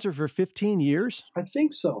in Concert for 15 years? I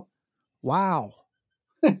think so. Wow.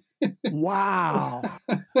 Wow.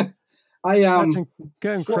 That's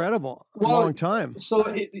incredible. A long time. So,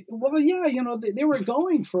 they were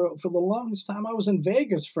going for the longest time. I was in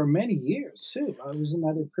Vegas for many years too. I was in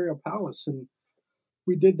that Imperial Palace, and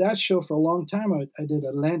we did that show for a long time. I did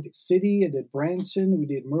Atlantic City, I did Branson, we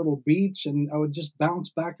did Myrtle Beach, and I would just bounce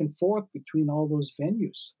back and forth between all those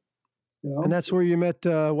venues. And that's where you met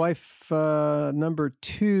wife number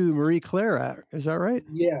 2, Marie Claire at. Is that right?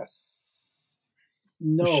 Yes.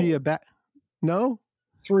 No. Was she No?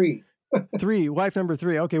 3. 3, wife number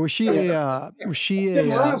 3. Okay, was she didn't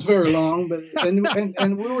last very long, but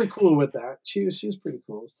and we were cool with that. She was pretty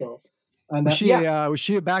cool. So, and was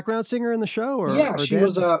she a background singer in the show, or she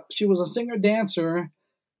was a singer dancer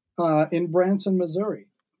in Branson, Missouri.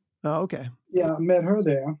 Oh, okay. Yeah, I met her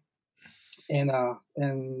there, and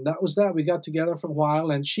that was that. We got together for a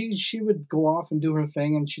while, and she would go off and do her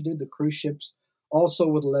thing, and she did the cruise ships also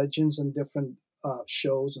with Legends and different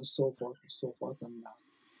shows and so forth and so forth, and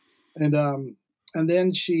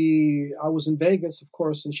then I was in Vegas, of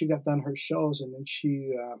course, and she got done her shows, and then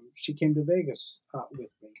she came to Vegas with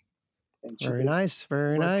me. And very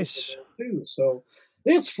nice. Too. So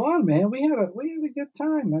it's fun, man. We had a good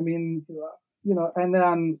time. I mean,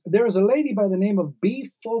 and there was a lady by the name of Bea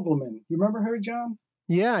Fogelman. You remember her, John?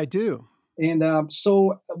 Yeah, I do. And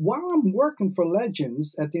so while I'm working for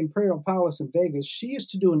Legends at the Imperial Palace in Vegas, she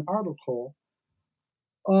used to do an article.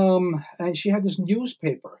 And she had this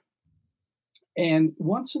newspaper. And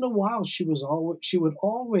once in a while, she would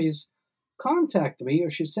always contact me, or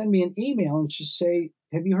she'd send me an email, and she'd say,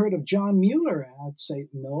 "Have you heard of John Mueller?" And I'd say,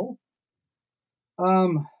 "No."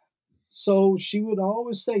 So she would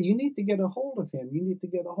always say, "You need to get a hold of him. You need to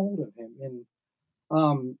get a hold of him." And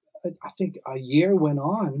I think a year went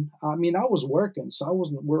on. I mean, I was working, so I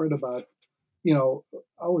wasn't worried about,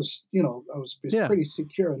 I was pretty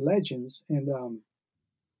secure in Legends,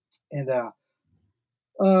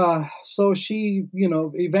 so she,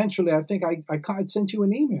 eventually, I think I sent you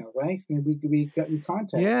an email, right? And we got in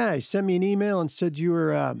contact. Yeah, he sent me an email and said you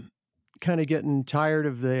were kind of getting tired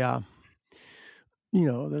of the,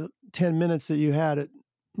 the 10 minutes that you had at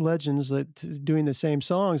Legends, doing the same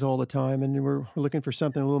songs all the time, and we're looking for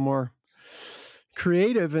something a little more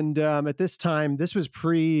creative. And at this time, this was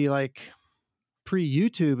pre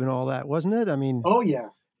YouTube and all that, wasn't it? I mean, oh yeah.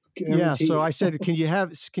 Yeah, so I said, can you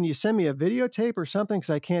send me a videotape or something? Because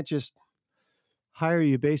I can't just hire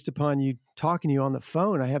you based upon you talking to you on the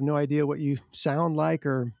phone. I have no idea what you sound like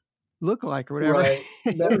or look like or whatever. Right.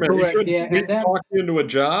 That's correct. Yeah. And then talk you into a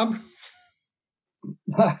job.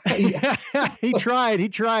 He tried,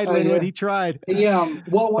 Linwood. He tried.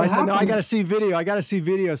 Well, I said, no, I got to see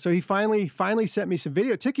video. So he finally sent me some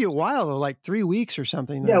video. It took you a while, though, like 3 weeks or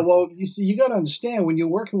something. Yeah. Well, you see, you got to understand, when you're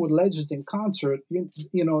working with Legends in Concert,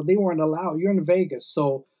 they weren't allowed. You're in Vegas,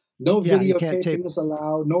 so no videotaping was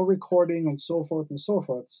allowed, no recording, and so forth and so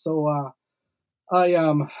forth. So,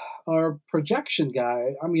 our projection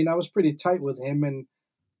guy, I mean, I was pretty tight with him, and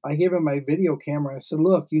I gave him my video camera. I said,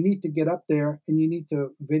 "Look, you need to get up there and you need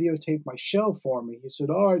to videotape my show for me." He said,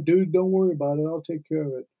 "All right, dude, don't worry about it. I'll take care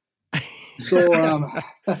of it." So,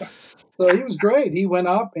 so he was great. He went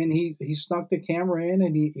up and he snuck the camera in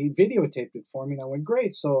and he videotaped it for me. And I went,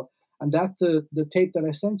 "Great." So, and that's the tape that I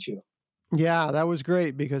sent you. Yeah, that was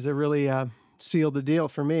great because it really sealed the deal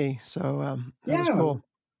for me. So that was cool.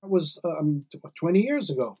 That was 20 years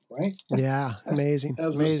ago, right? Yeah, amazing.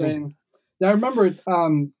 As we're saying. I remember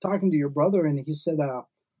talking to your brother, and he said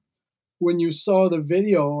when you saw the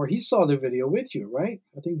video, or he saw the video with you, right?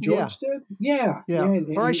 I think George did. Yeah.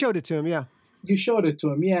 Or I showed it to him. Yeah. You showed it to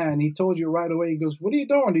him, yeah, and he told you right away. He goes, "What are you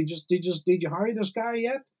doing? Did you hire this guy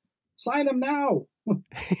yet? Sign him now."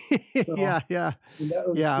 So, yeah.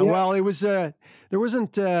 Well, it was there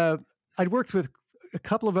wasn't. I'd worked with a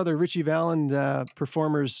couple of other Ritchie Valens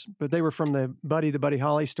performers, but they were from the Buddy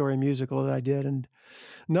Holly Story musical that I did, and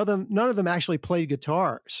none of them actually played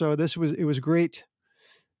guitar. So it was great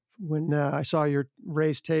when I saw your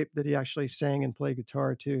Ray's tape that he actually sang and played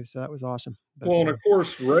guitar too. So that was awesome. But, well, and of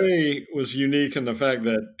course, Ray was unique in the fact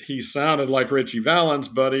that he sounded like Richie Valens,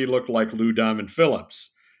 but he looked like Lou Diamond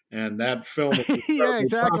Phillips. And that film was yeah,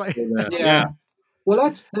 exactly. Yeah. Well,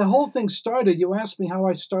 that's the whole thing started. You asked me how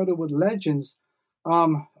I started with Legends. I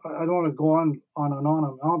don't want to go on and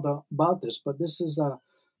on about this, but this is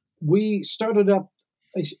we started up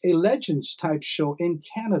a Legends type show in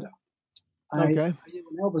Canada. Okay. I knew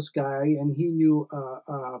an Elvis guy, and he knew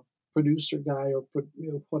a producer guy or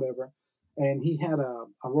whatever, and he had a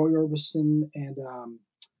Roy Orbison and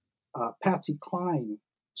Patsy Cline.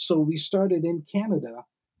 So we started in Canada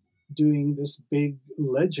doing this big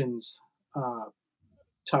Legends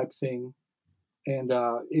type thing, and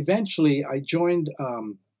eventually I joined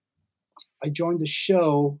a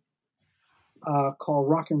show called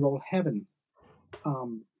Rock and Roll Heaven,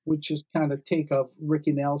 which is kind of take of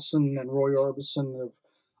Ricky Nelson and Roy Orbison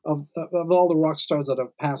of all the rock stars that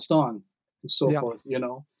have passed on and so forth, you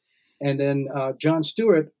know. And then John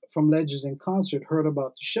Stewart from Legends in Concert heard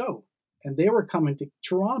about the show, and they were coming to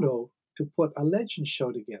Toronto to put a Legends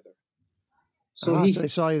show together. So so they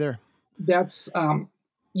saw you there. That's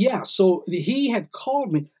yeah. So he had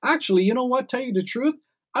called me. Actually, you know what? Tell you the truth,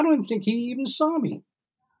 I don't think he even saw me.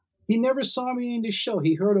 He never saw me in the show.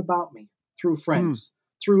 He heard about me through friends,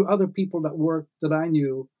 through other people that worked that I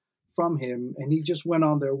knew from him, and he just went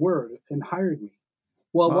on their word and hired me.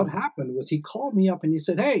 Well, what happened was he called me up and he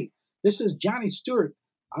said, "Hey, this is Johnny Stewart.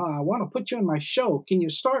 I want to put you on my show. Can you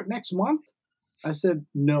start next month?" I said,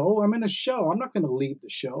 "No, I'm in a show. I'm not going to leave the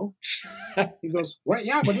show." He goes, "Well,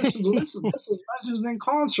 yeah, but this is Legends in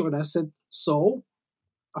Concert." I said, "So?"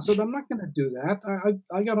 I said, "I'm not going to do that.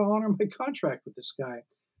 I got to honor my contract with this guy."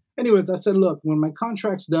 Anyways, I said, "Look, when my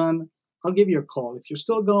contract's done, I'll give you a call. If you're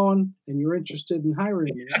still going and you're interested in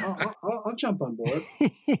hiring me, I'll jump on board."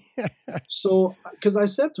 So, because I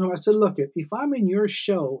said to him, I said, "Look, if I'm in your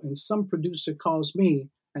show and some producer calls me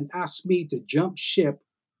and asks me to jump ship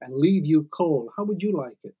and leave you cold, how would you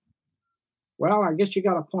like it?" "Well, I guess you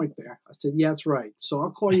got a point there." I said, "Yeah, that's right. So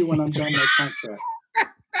I'll call you when I'm done my contract."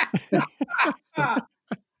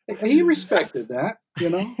 He respected that, you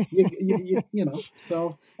know. You know.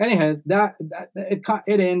 So, anyhow, that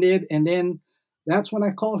it ended, and then that's when I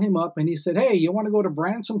called him up, and he said, "Hey, you want to go to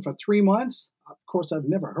Branson for 3 months?" Of course, I've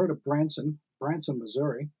never heard of Branson,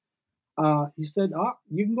 Missouri. He said, "Oh,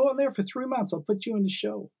 you can go in there for 3 months. I'll put you in the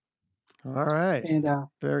show." All right. And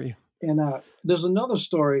very. And there's another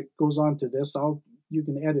story goes on to this. You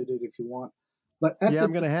can edit it if you want. But I'm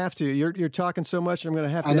going to have to. You're talking so much. I'm going to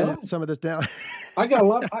have to edit some of this down. I got a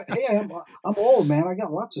lot. I'm old, man. I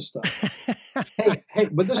got lots of stuff. Hey,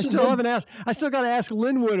 but this I still haven't asked. I still got to ask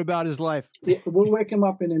Linwood about his life. Yeah, we'll wake him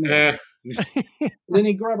up in a minute.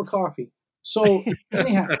 Lenny, grab a coffee. So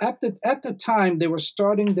anyhow, at the time they were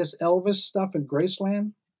starting this Elvis stuff in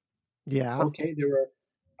Graceland. Yeah. Okay,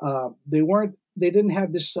 they didn't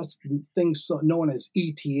have this such thing known as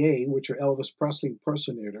ETA, which are Elvis Presley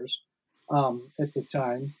impersonators, at the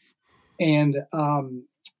time. And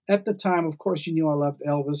at the time, of course, you knew I loved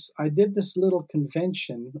Elvis. I did this little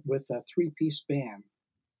convention with a 3-piece band.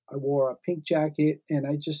 I wore a pink jacket, and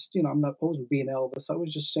I just, I'm not supposed to be an Elvis. I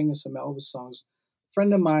was just singing some Elvis songs. A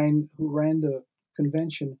friend of mine who ran the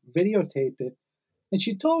convention videotaped it, and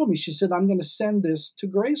she told me, she said, "I'm going to send this to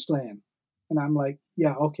Graceland." And I'm like,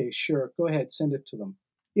 "Yeah, okay, sure. Go ahead, send it to them."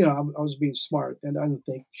 I was being smart, and I didn't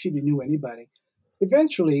think she knew anybody.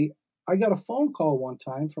 Eventually, I got a phone call one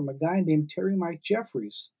time from a guy named Terry Mike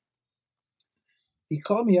Jeffries. He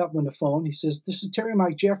called me up on the phone. He says, "This is Terry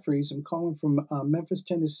Mike Jeffries. I'm calling from Memphis,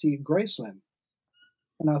 Tennessee, Graceland."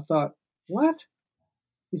 And I thought, "What?"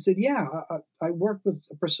 He said, "Yeah, I work with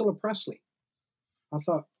Priscilla Presley." I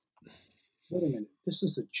thought, "Wait a minute, this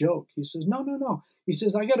is a joke." He says, No. He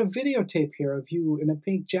says, "I got a videotape here of you in a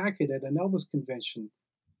pink jacket at an Elvis convention."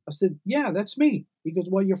 I said, "Yeah, that's me." He goes,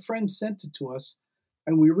 "Well, your friend sent it to us,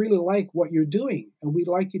 and we really like what you're doing, and we'd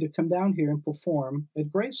like you to come down here and perform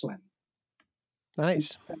at Graceland."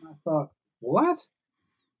 Nice. And I thought, "What?"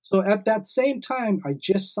 So at that same time, I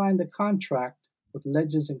just signed a contract with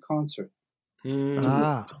Legends in Concert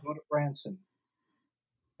to go to Branson.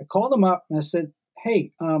 I called them up and I said,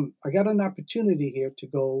 "Hey, I got an opportunity here to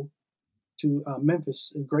go to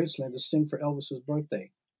Memphis in Graceland to sing for Elvis's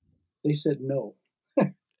birthday." They said no.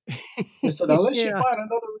 They said, "Unless you find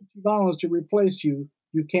another Richie Valens to replace you,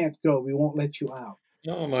 you can't go. We won't let you out."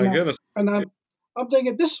 Oh my goodness! And I'm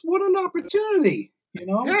thinking, what an opportunity,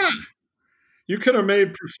 Yeah, you could have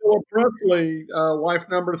made Priscilla Presley wife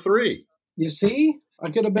number 3. You see, I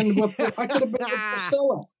could have been with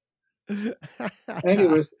Priscilla.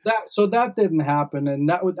 Anyways, that didn't happen, and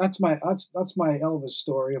that's my Elvis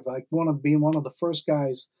story of like being one of the first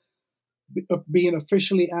guys being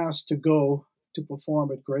officially asked to go to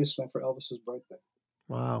perform at Graceland for Elvis's birthday.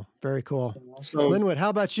 Wow, very cool. You know? So, Linwood, how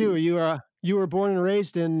about you? You were born and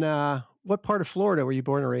raised in what part of Florida were you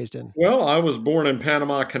born and raised in? well, I was born in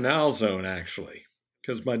Panama Canal Zone, actually,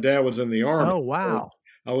 because my dad was in the Army. Oh, So wow.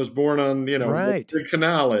 I was born on, where Right. the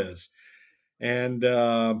canal is. And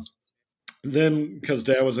then, because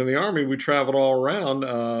dad was in the Army, we traveled all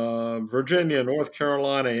around Virginia, North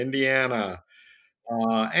Carolina, Indiana.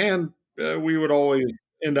 And we would always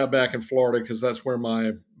end up back in Florida because that's where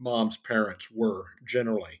my mom's parents were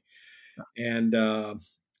generally. And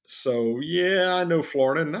so, yeah, I know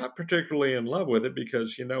Florida, not particularly in love with it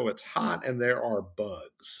because, it's hot and there are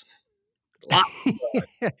bugs. Lots of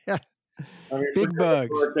bugs. I mean, Big forget bugs.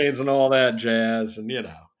 hurricanes and all that jazz. And,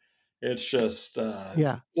 it's just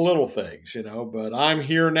Yeah. little things, but I'm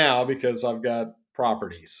here now because I've got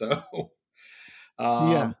property. So,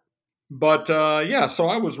 Yeah. um, but yeah, so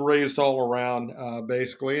I was raised all around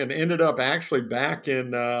basically and ended up actually back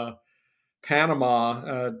in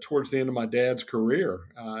Panama towards the end of my dad's career.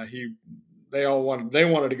 They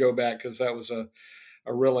wanted to go back because that was a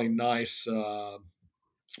really nice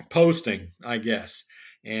posting, I guess.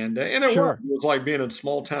 And Sure. it was like being in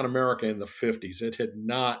small town America in the 50s. It had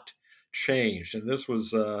not changed, and this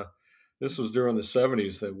was during the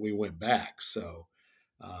 70s that we went back. So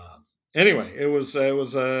uh, anyway, it was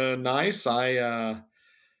nice. But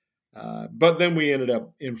then we ended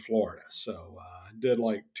up in Florida. So did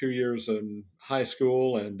like 2 years in high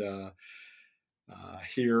school and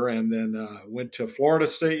here, and then went to Florida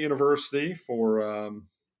State University for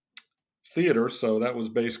theater. So that was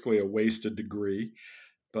basically a wasted degree.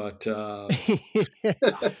 But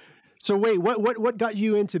So wait, what got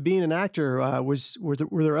you into being an actor? Were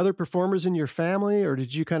there other performers in your family, or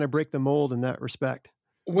did you kind of break the mold in that respect?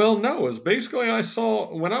 well, no, it was basically I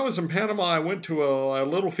saw when I was in Panama. I went to a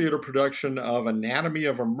little theater production of Anatomy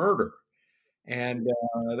of a Murder, and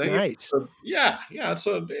Nice. yeah, it's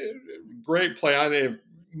a great play. I mean,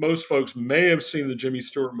 most folks may have seen the Jimmy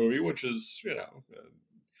Stewart movie, which is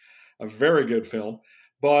a very good film,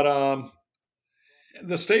 but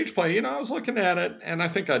the stage play, I was looking at it, and I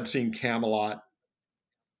think I'd seen Camelot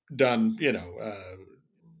done,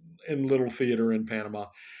 in little theater in Panama,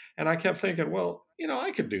 and I kept thinking, well,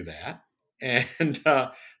 I could do that, and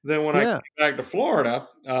then when I Yeah. came back to Florida,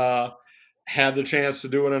 had the chance to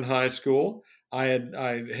do it in high school. I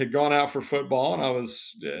had gone out for football, and I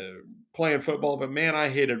was playing football, but man, I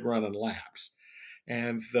hated running laps,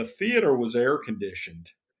 and the theater was air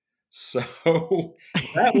conditioned, so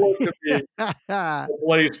that looked to be the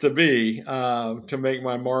place to be to make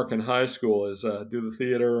my mark in high school is do the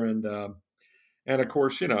theater and of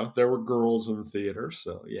course there were girls in the theater,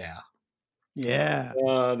 so yeah, Yeah.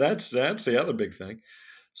 that's the other big thing.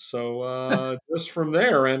 So just from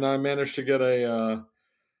there, and I managed to get a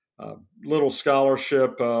little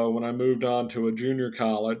scholarship when I moved on to a junior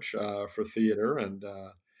college for theater, and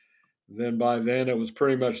then by then it was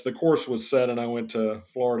pretty much the course was set, and I went to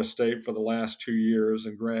Florida State for the last 2 years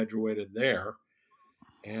and graduated there.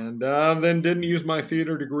 And then didn't use my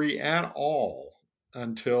theater degree at all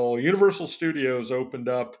until Universal Studios opened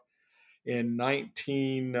up in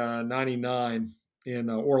 1999 in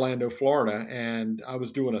Orlando, Florida, and I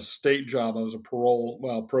was doing a state job. I was a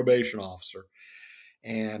probation officer,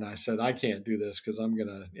 and I said I can't do this because I'm going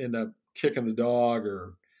to end up kicking the dog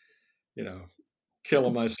or you know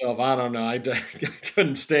killing myself. I don't know. I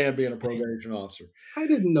couldn't stand being a probation officer. I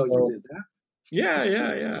didn't know you So did that. yeah, That's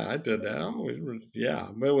yeah, cool. yeah. I did that. Yeah,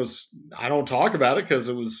 it was. I don't talk about it because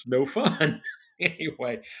it was no fun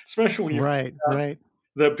anyway. Especially when you find Right. out Right.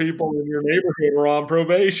 that people in your neighborhood are on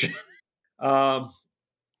probation. Um,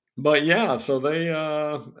 but yeah, so they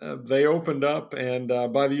opened up, and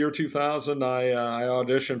by the year 2000, I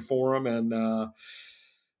auditioned for them, and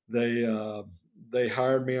they uh, they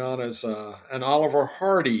hired me on as an Oliver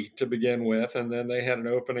Hardy to begin with, and then they had an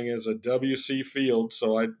opening as a WC Fields.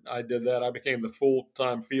 So I did that. I became the full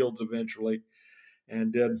time Fields eventually,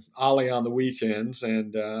 and did Ollie on the weekends.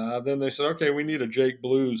 And then they said, okay, we need a Jake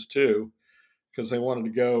Blues too, because they wanted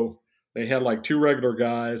to go. They had like two regular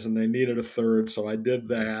guys, and they needed a third. So I did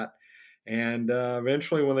that. And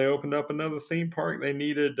eventually, when they opened up another theme park, they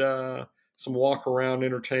needed some walk around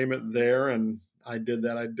entertainment there, and I did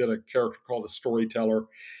that. I did a character called the Storyteller,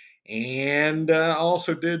 and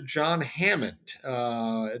also did John Hammond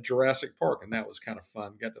at Jurassic Park, and that was kind of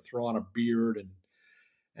fun. Got to throw on a beard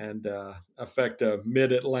and affect a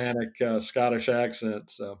mid-Atlantic Scottish accent.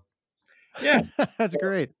 So Yeah. That's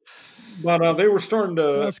great. But they were starting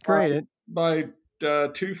to That's great. by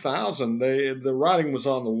 2000. The writing was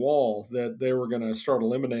on the wall that they were going to start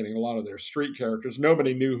eliminating a lot of their street characters.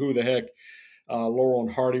 Nobody knew who the heck Laurel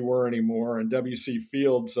and Hardy were anymore. And W.C.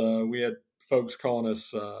 Fields, we had folks calling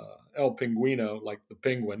us El Pinguino, like the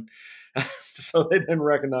penguin, so they didn't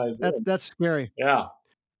recognize him. That's scary. Yeah,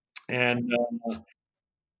 and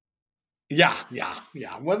yeah.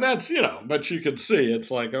 Well, that's but you could see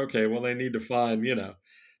it's like, okay, well, they need to find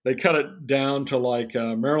they cut it down to like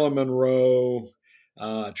Marilyn Monroe,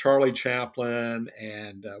 Charlie Chaplin,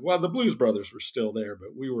 and well, the Blues Brothers were still there,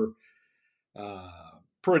 but we were uh,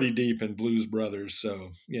 pretty deep in Blues Brothers,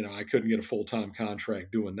 so I couldn't get a full time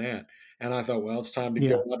contract doing that. And I thought, well, it's time to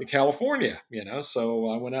go out to California, So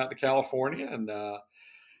I went out to California and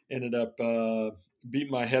ended up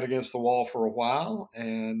beating my head against the wall for a while,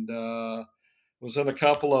 and was in a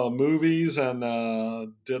couple of movies and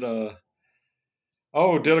did a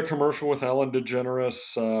commercial with Ellen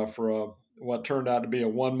DeGeneres for what turned out to be a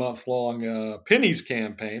 1 month long pennies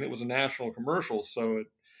campaign. It was a national commercial, so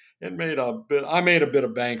it made a bit. I made a bit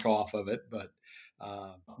of bank off of it, but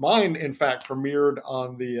mine, in fact, premiered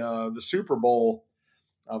on the Super Bowl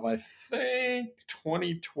of, I think,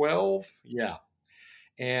 2012. Yeah,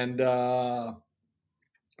 and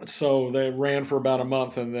so they ran for about a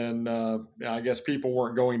month, and then I guess people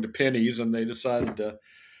weren't going to pennies, and they decided to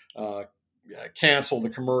uh, cancel the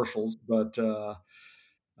commercials. But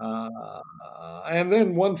and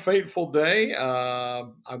then one fateful day,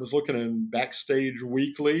 I was looking in Backstage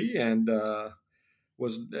Weekly, and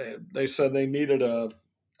they said they needed a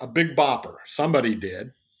big bopper. Somebody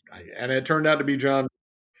did, and it turned out to be John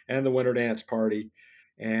and the Winter Dance Party,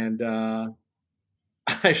 and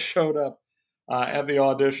I showed up at the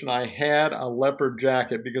audition. I had a leopard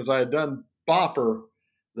jacket because I had done Bopper,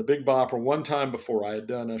 the Big Bopper, one time before. I had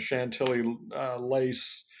done a Chantilly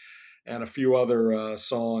Lace and a few other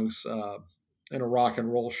songs in a rock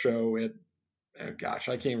and roll show. Gosh,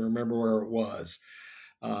 I can't remember where it was.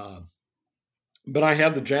 But I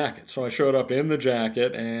had the jacket, so I showed up in the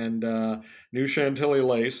jacket and new Chantilly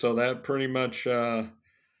lace. So that pretty much, I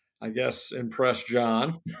guess, impressed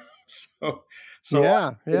John. so, so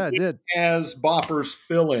Yeah, it did. as Bopper's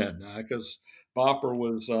fill-in because Bopper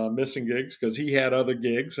was missing gigs because he had other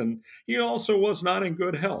gigs, and he also was not in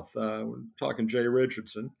good health. We're talking Jay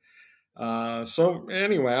Richardson. So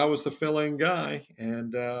anyway, I was the fill-in guy,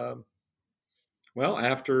 and well,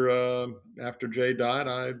 after Jay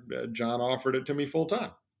died, John offered it to me full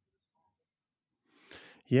time.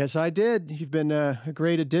 Yes, I did. You've been a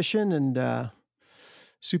great addition and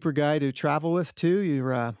super guy to travel with too.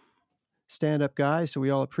 You're a stand-up guy, so we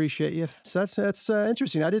all appreciate you. So that's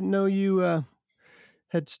interesting. I didn't know you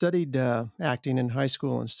had studied acting in high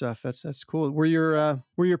school and stuff. That's cool. Were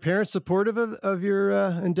your parents supportive of your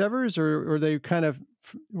endeavors, or were they kind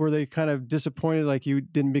of disappointed, like you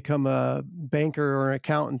didn't become a banker or an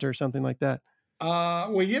accountant or something like that?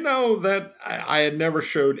 Well, that I had never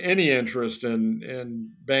showed any interest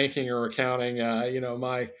in banking or accounting.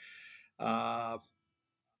 Uh,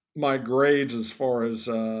 my grades as far as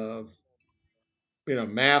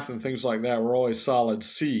math and things like that were always solid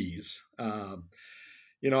C's.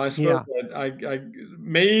 I spoke. Yeah. I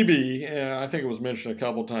maybe I think it was mentioned a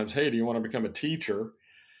couple of times. Hey, do you want to become a teacher?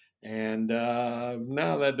 And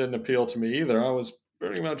no, that didn't appeal to me either. I was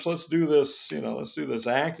pretty much let's do this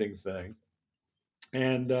acting thing.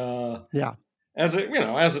 And Yeah. as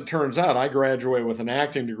it turns out, I graduated with an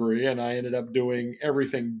acting degree, and I ended up doing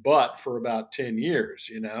everything but for about 10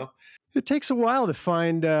 years. It takes a while to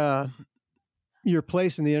find your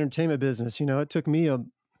place in the entertainment business. It took me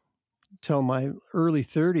till my early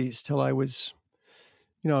 30s till I was,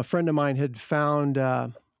 a friend of mine had found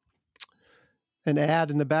an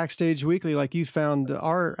ad in the Backstage Weekly, like you found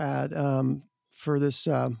our ad for this.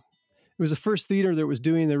 It was the first theater that was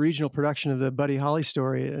doing the regional production of the Buddy Holly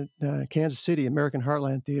story at Kansas City, American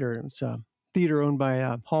Heartland Theater. It's a theater owned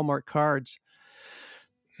by Hallmark Cards.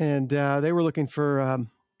 And they were looking for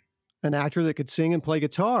an actor that could sing and play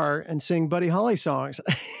guitar and sing Buddy Holly songs.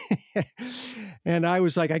 And I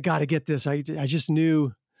was like, I got to get this. I just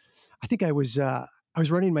knew, I think I was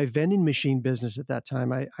running my vending machine business at that time.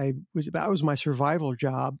 That was my survival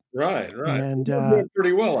job. Right. And you did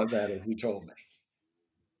pretty well at that, as you told me.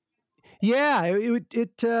 Yeah,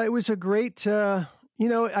 it was a great, I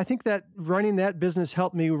think that running that business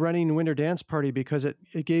helped me running Winter Dance Party because it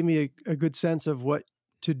gave me a good sense of what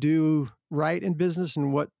to do right in business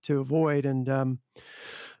and what to avoid. And,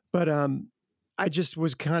 but I just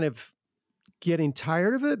was kind of getting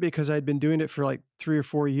tired of it because I'd been doing it for like 3 or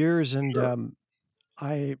 4 years. And Sure.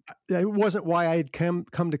 it wasn't why I had come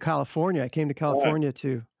to California. I came to California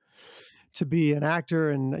to be an actor,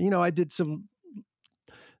 and I did some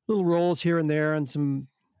little roles here and there and some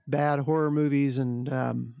bad horror movies and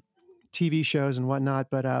TV shows and whatnot.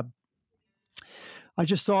 But I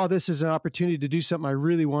just saw this as an opportunity to do something I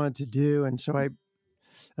really wanted to do, and so I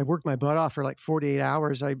worked my butt off for like 48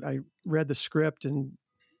 hours. I read the script and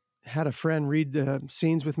had a friend read the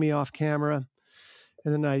scenes with me off camera.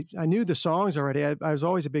 And then I knew the songs already. I was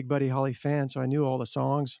always a big Buddy Holly fan, so I knew all the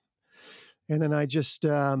songs. And then I just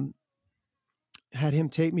had him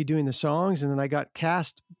tape me doing the songs, and then I got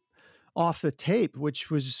cast off the tape, which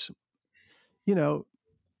was,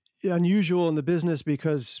 unusual in the business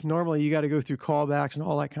because normally you got to go through callbacks and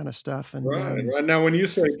all that kind of stuff. And right. Now, when you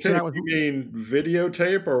say tape, you mean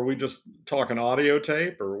videotape, or are we just talking audio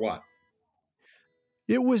tape, or what?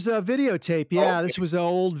 It was a videotape. Yeah, okay. This was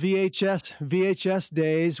old VHS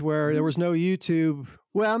days where there was no YouTube.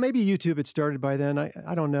 Well, maybe YouTube had started by then.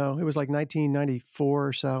 I don't know. It was like 1994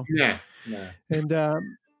 or so. Yeah. And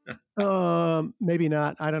maybe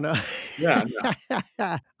not. I don't know. Yeah.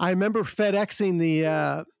 I remember FedExing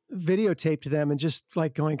the videotape to them and just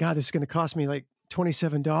like going, God, this is going to cost me like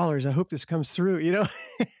 $27. I hope this comes through,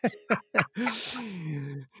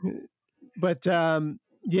 But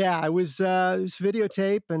yeah, it was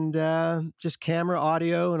videotape and just camera,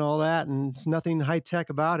 audio, and all that, and there's nothing high tech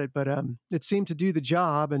about it. But it seemed to do the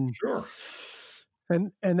job, and sure.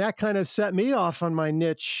 And that kind of set me off on my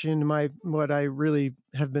niche, and what I really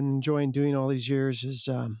have been enjoying doing all these years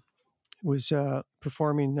was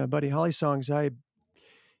performing Buddy Holly songs.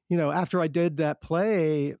 After I did that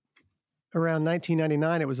play around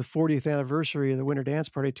 1999, it was the 40th anniversary of the Winter Dance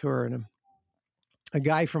Party Tour, and a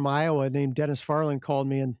guy from Iowa named Dennis Farland called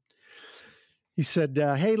me, and he said,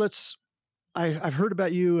 "Hey, I've heard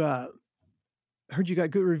about you. Heard you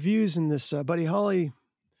got good reviews in this Buddy Holly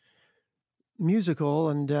musical,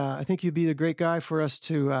 and I think you'd be the great guy for us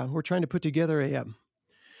to. We're trying to put together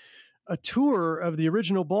a tour of the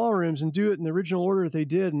original ballrooms and do it in the original order that they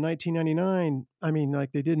did in 1999. I mean,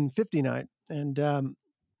 like they did in 59." And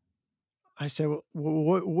I said,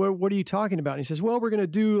 well, what are you talking about? And he says, well, we're going to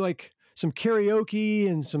do like some karaoke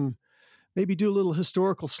and maybe do a little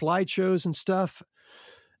historical slideshows and stuff.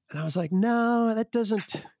 And I was like, no, that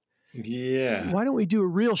doesn't. Yeah. Why don't we do a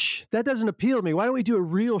real? That doesn't appeal to me. Why don't we do a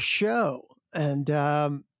real show? And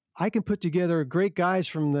I can put together great guys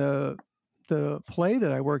from the play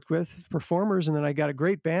that I worked with, performers, and then I got a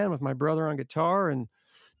great band with my brother on guitar and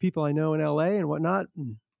people I know in LA and whatnot.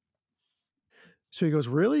 And so he goes,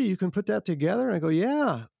 really? You can put that together? And I go,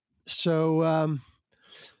 yeah. So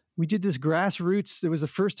we did this grassroots. It was the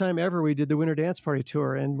first time ever we did the Winter Dance Party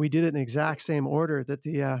Tour, and we did it in the exact same order that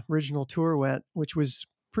the original tour went, which was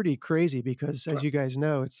pretty crazy because, as you guys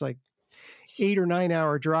know, it's like 8 or 9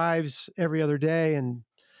 hour drives every other day and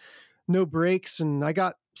no breaks. And I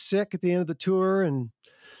got sick at the end of the tour.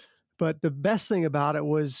 But the best thing about it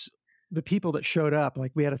was the people that showed up.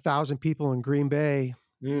 Like we had 1,000 people in Green Bay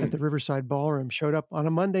at the Riverside Ballroom showed up on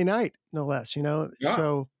a Monday night, no less, Yeah.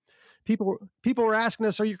 So people were asking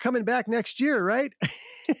us, are you coming back next year? Right.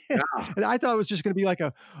 Yeah. And I thought it was just going to be like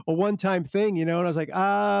a one-time thing, and I was like,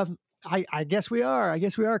 I guess we are. I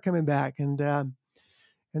guess we are coming back. And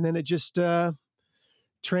then it just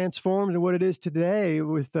transformed to what it is today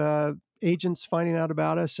with agents finding out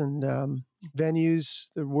about us and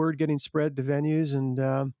venues, the word getting spread to venues. And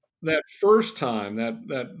that first time, that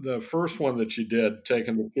the first one that you did,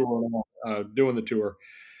 taking the tour, doing the tour,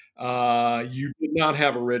 you did not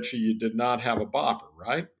have a Ritchie, you did not have a bopper,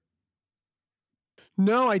 right?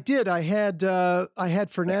 No, I did. I had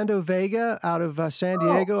Fernando Vega out of San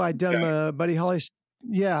Diego. I'd done Buddy Holly.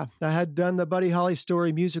 Yeah, I had done the Buddy Holly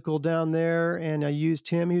story musical down there, and I used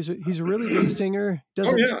him. He's a really good singer.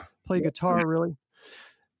 Doesn't play guitar really,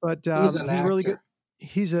 but he's an actor. Really good.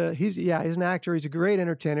 He's an actor. He's a great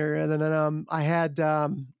entertainer. And then I had I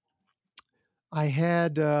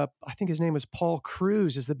think his name was Paul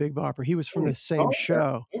Cruz as the Big Bopper. He was from the same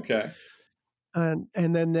show. Okay. And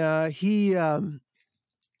then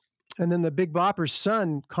and then the Big Bopper's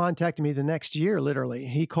son contacted me the next year. Literally,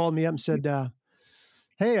 he called me up and said,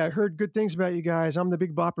 "Hey, I heard good things about you guys. I'm the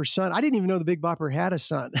Big Bopper's son." I didn't even know the Big Bopper had a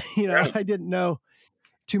son. Right. I didn't know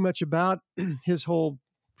too much about his whole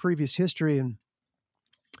previous history. And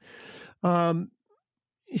I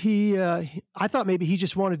thought maybe he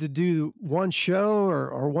just wanted to do one show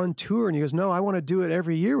or one tour. And he goes, "No, I want to do it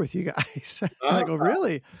every year with you guys." And I go,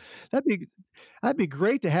 "Really? That'd be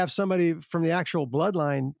great to have somebody from the actual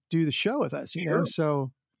bloodline do the show with us, Sure.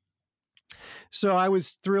 So I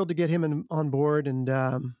was thrilled to get him on board, and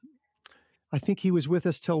I think he was with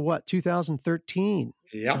us till what, 2013.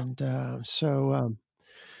 Yeah. And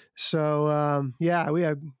yeah, we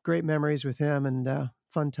have great memories with him and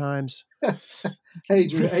fun times. Hey,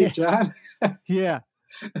 John. Yeah.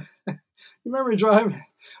 You remember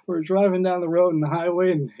we were driving down the road in the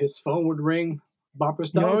highway and his phone would ring,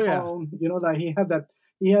 Bopper's telephone. Yeah. You know that he had that,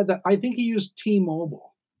 I think he used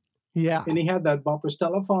T-Mobile. Yeah. And he had that Bopper's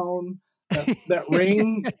telephone, that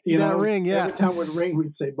ring, that ring, yeah. Every time it would ring,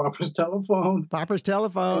 we'd say Bopper's telephone. Bopper's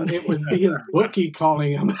telephone. And it would be his bookie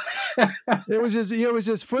calling him. It was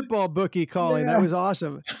his football bookie calling. Yeah. That was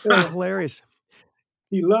awesome. It was hilarious.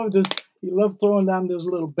 He loved throwing down those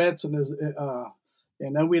little bets and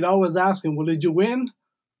then we'd always ask him, "Well, did you win?"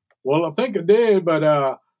 "Well, I think I did, but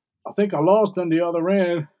I think I lost on the other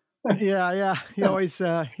end." Yeah. He always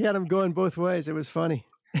he had him going both ways. It was funny.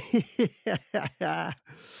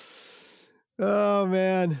 Oh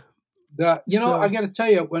man. I got to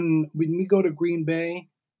tell you, when we go to Green Bay,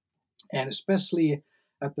 and especially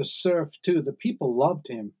at the Surf too, the people loved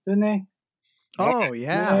him, didn't they? Oh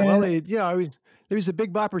yeah. Well, there was a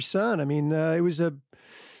Big Bopper son. I mean, it was a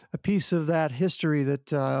piece of that history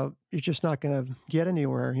that you're just not going to get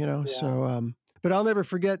anywhere, Yeah. So, but I'll never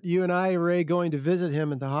forget you and I, Ray, going to visit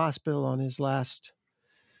him at the hospital on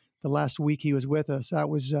the last week he was with us. That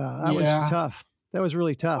was tough. That was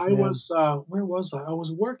really tough. Where was I? I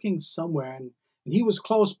was working somewhere and he was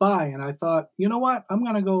close by, and I thought, you know what? I'm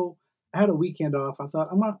going to go. I had a weekend off. I thought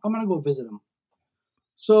I'm going to go visit him.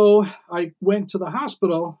 So I went to the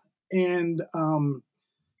hospital and, I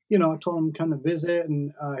told him come to visit,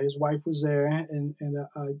 and his wife was there, and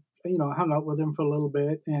I hung out with him for a little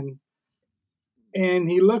bit, and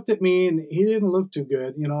he looked at me, and he didn't look too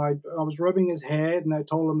good. I was rubbing his head, and I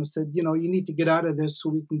told him, I said, you need to get out of this,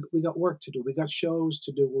 so we got work to do. We got shows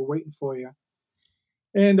to do. We're waiting for you.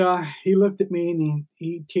 And he looked at me, and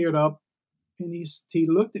he teared up, and he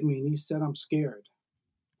looked at me, and he said, "I'm scared."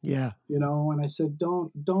 Yeah. And I said,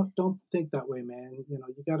 don't think that way, man. You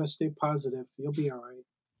got to stay positive. You'll be all right.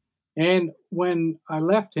 And when I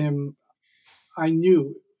left him, I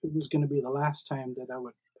knew it was going to be the last time that I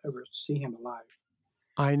would ever see him alive.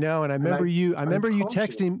 I know. And I remember you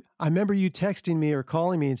texting me or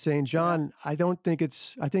calling me and saying, "John, I think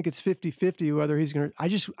it's 50-50 whether he's going to," I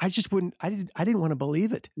didn't want to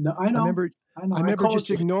believe it. No, I know. I remember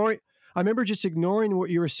just ignoring what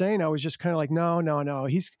you were saying. I was just kind of like, no.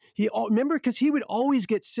 Remember, because he would always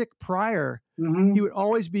get sick prior. Mm-hmm. He would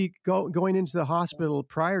always be going into the hospital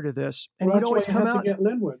prior to this, and he'd always come out. To get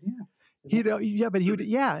Linwood,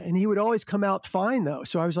 and he would always come out fine though.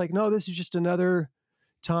 So I was like, no, this is just another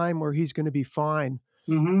time where he's going to be fine.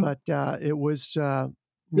 Mm-hmm. But it was.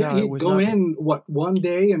 He'd go in one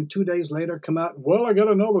day, and 2 days later come out. Well, I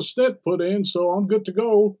got another stent put in, so I'm good to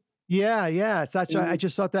go. Yeah. I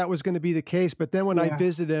just thought that was going to be the case. But then when I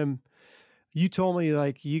visited him, you told me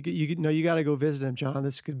like you got to go visit him, John.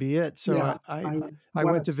 This could be it. So I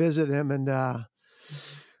went to visit him, and I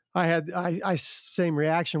had same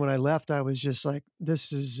reaction when I left. I was just like,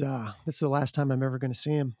 this is the last time I'm ever going to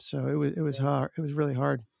see him. So it was hard. It was really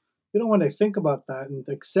hard. When they think about that and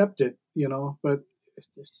accept it, but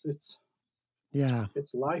it's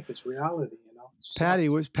life. It's reality. Patty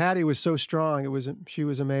was so strong. She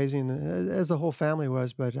was amazing, as the whole family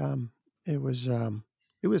was. But it was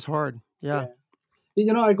hard. Yeah.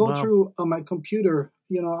 I go through on my computer.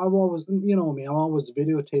 I've always, me, I'm always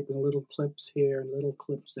videotaping little clips here and little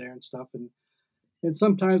clips there and stuff. And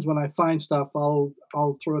sometimes when I find stuff, I'll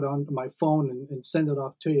throw it on my phone and send it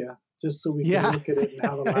off to you, just so we can look at it and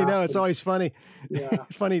have a laugh. I know, it's always funny. Yeah.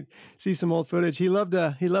 Funny, see some old footage. He loved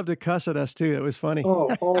to cuss at us too. It was funny.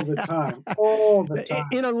 Oh, all the time. All the time.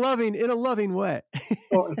 In a loving way.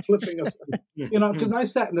 And flipping us, because I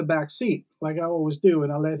sat in the back seat like I always do,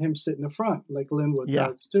 and I let him sit in the front like Linwood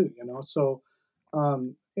does too, So,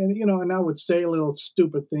 and I would say little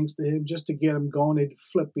stupid things to him just to get him going. He'd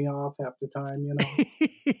flip me off half the time,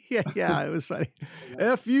 Yeah, it was funny.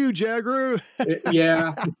 F you, Jagru.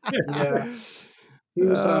 Yeah. He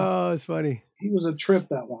was. It's funny. He was a trip,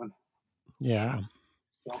 that one. Yeah.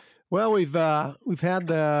 So. Well, we've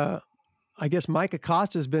had I guess Mike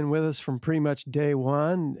Acosta's been with us from pretty much day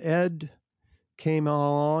one. Ed came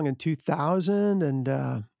along in 2000,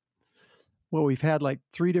 and we've had like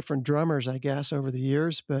 3 different drummers, I guess, over the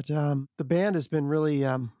years. But the band has been really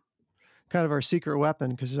kind of our secret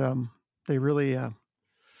weapon, because they really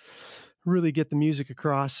get the music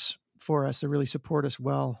across for us. They really support us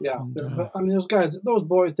well. Yeah, and, those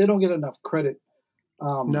boys, they don't get enough credit.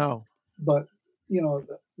 No, but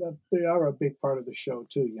that they are a big part of the show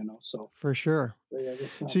too. So for sure. yeah,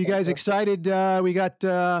 that's So you guys excited? We got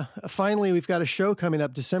finally we've got a show coming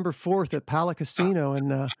up December 4th at Pala Casino in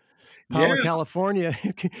Pala, California.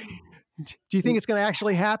 Do you think it's going to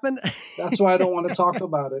actually happen? That's why I don't want to talk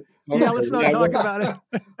about it. Okay, yeah, let's not talk about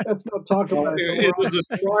it. Let's not talk about it. It was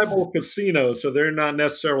a tribal casino, so they're not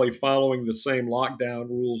necessarily following the same lockdown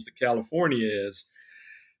rules that California is.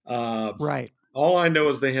 Right. All I know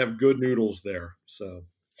is they have good noodles there. So.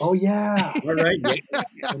 Oh yeah. All right.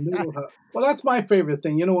 The noodle hut. Well, that's my favorite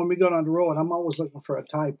thing. When we go down the road, I'm always looking for a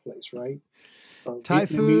Thai place, right? Thai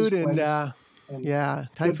food and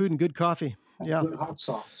Thai food and good coffee. Yeah. Good hot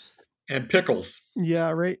sauce. And pickles. Yeah,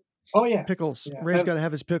 right. Oh yeah, pickles. Yeah. Ray's got to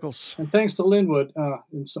have his pickles. And thanks to Linwood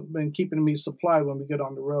in keeping me supplied when we get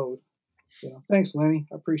on the road. Thanks, Lenny.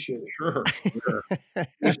 I appreciate it. Sure.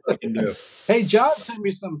 Yes, I can do. Hey, John sent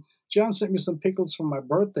me some pickles for my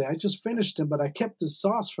birthday. I just finished them, but I kept the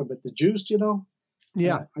sauce from it, the juice,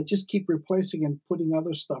 Yeah. I just keep replacing and putting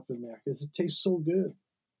other stuff in there because it tastes so good.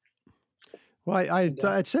 Well,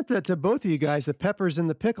 I sent that to both of you guys, the peppers and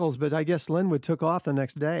the pickles, but I guess Linwood took off the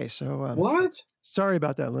next day. So what? Sorry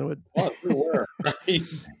about that, Linwood.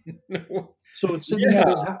 So it's sitting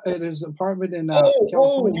at his apartment in California.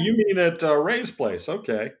 Oh, you mean at Ray's place?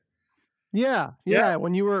 Okay. Yeah.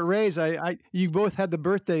 When you were at Ray's, you both had the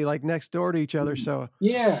birthday like next door to each other. So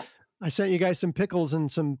yeah, I sent you guys some pickles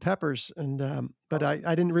and some peppers, and but I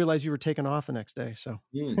didn't realize you were taking off the next day. So.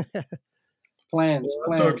 Plans.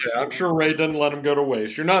 That's okay. I'm sure Ray didn't let them go to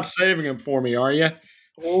waste. You're not saving them for me, are you?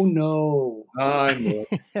 Oh no. I know.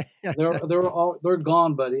 They're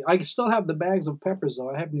gone, buddy. I still have the bags of peppers though.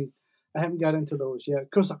 I haven't got into those yet.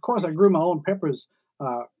 Because of course I grew my own peppers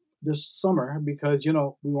this summer because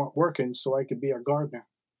we weren't working, so I could be a gardener.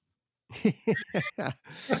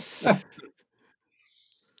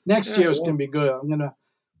 Next year is gonna be good. I'm gonna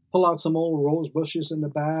pull out some old rose bushes in the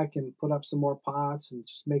back and put up some more pots and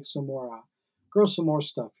just make some more. Grow some more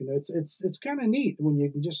stuff. It's kind of neat when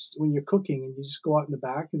you're cooking and you just go out in the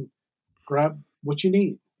back and grab what you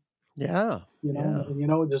need. Yeah.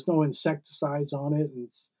 And there's no insecticides on it, and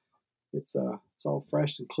it's all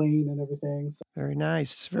fresh and clean and everything. So. Very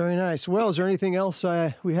nice, very nice. Well, is there anything else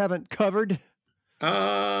we haven't covered?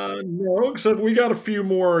 No, except we got a few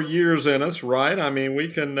more years in us, right? I mean, we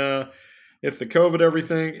can. If the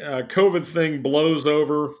COVID thing blows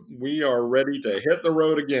over, we are ready to hit the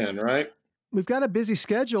road again, right? We've got a busy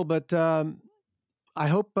schedule, but I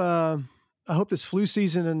hope this flu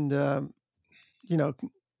season and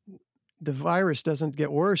the virus doesn't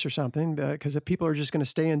get worse or something because people are just going to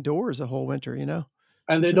stay indoors the whole winter,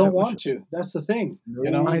 And they don't want to. That's the thing,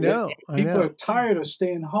 I know. People are tired of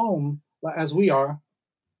staying home, as we are,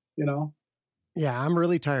 Yeah, I'm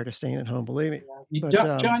really tired of staying at home. Believe me. But,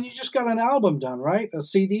 John, you just got an album done, right? A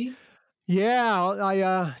CD. Yeah,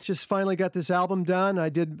 I just finally got this album done. I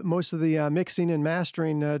did most of the mixing and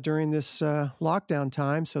mastering during this lockdown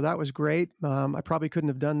time, so that was great. I probably couldn't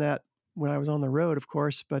have done that when I was on the road, of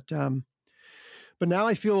course, but now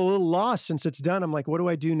I feel a little lost since it's done. I'm like, what do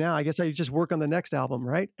I do now? I guess I just work on the next album,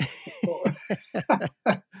 right?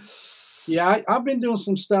 Yeah, I've been doing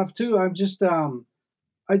some stuff too. I'm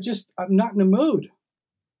not in the mood.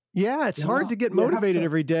 Yeah, it's hard to get motivated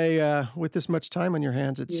every day with this much time on your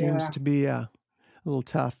hands. It seems to be a little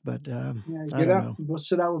tough, but get up, go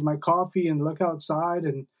sit out with my coffee and look outside,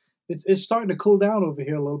 and it's starting to cool down over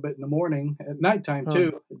here a little bit in the morning, at nighttime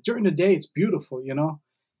too. During the day, it's beautiful,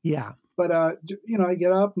 Yeah. But I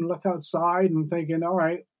get up and look outside and I'm thinking, all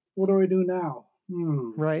right, what do I do now?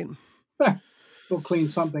 Right. Go clean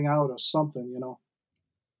something out or something,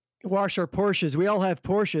 Wash our Porsches. We all have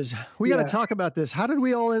Porsches. We got to talk about this. How did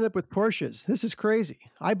we all end up with Porsches? This is crazy.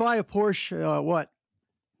 I buy a Porsche, what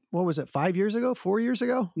was it, 5 years ago, 4 years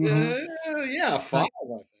ago? Yeah, 5, I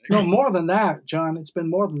think. No, more than that, John. It's been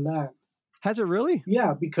more than that. Has it really?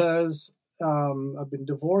 Yeah, because I've been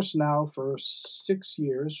divorced now for 6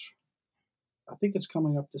 years. I think it's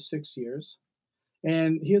coming up to 6 years.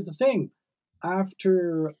 And here's the thing.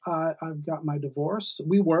 After I've got my divorce,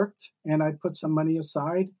 we worked and I put some money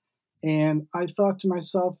aside. And I thought to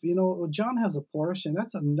myself, John has a Porsche and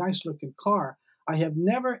that's a nice looking car. I have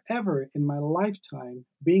never, ever in my lifetime,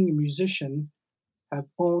 being a musician, have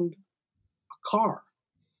owned a car,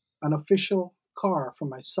 an official car for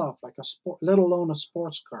myself, like a sport, let alone a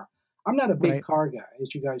sports car. I'm not a big car guy,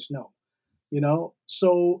 as you guys know,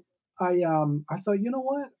 So I thought, you know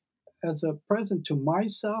what? As a present to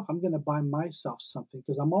myself, I'm going to buy myself something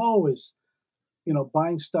because I'm always,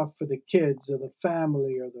 buying stuff for the kids or the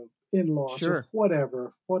family or the in-laws or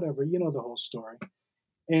whatever, the whole story.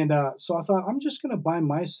 And so I thought, I'm just going to buy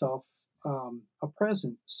myself a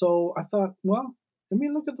present. So I thought, well, let me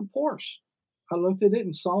look at the Porsche. I looked at it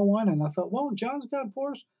and saw one, and I thought, well, John's got a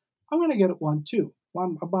Porsche. I'm going to get one too.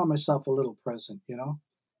 Well, I bought myself a little present, you know.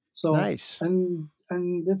 So Nice. and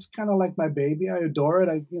it's kind of like my baby. I adore it.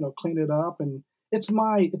 I clean it up, and it's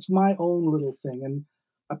my own little thing. And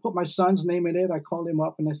I put my son's name in it. I called him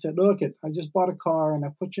up and I said, look, I just bought a car and I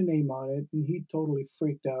put your name on it. And he totally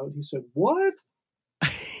freaked out. He said, what?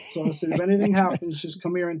 So I said, if anything happens, just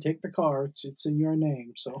come here and take the car. It's in your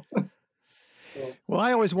name. So, Well,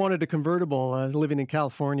 I always wanted a convertible living in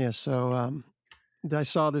California. So I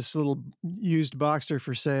saw this little used Boxster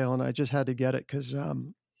for sale and I just had to get it because,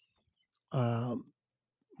 well,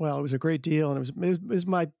 it was a great deal and it was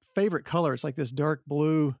my favorite color. It's like this dark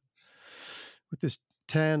blue with this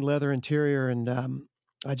tan leather interior. And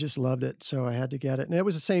I just loved it. So I had to get it. And it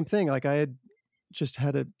was the same thing. Like I had just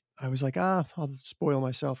had it. I was like, I'll spoil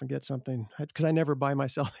myself and get something because I never buy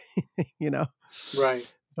myself anything, you know? right.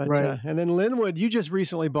 But, Right. And then Linwood, you just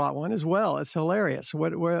recently bought one as well. It's hilarious.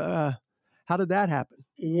 How did that happen?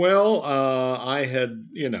 Well, I had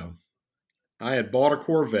bought a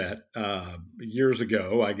Corvette years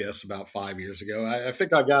ago, I guess about 5 years ago. I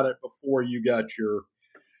think I got it before you got your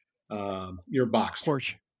Boxster.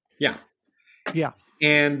 Porsche. Yeah. Yeah.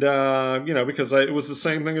 And, because it was the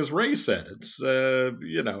same thing as Ray said. It's, I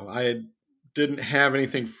didn't have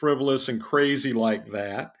anything frivolous and crazy like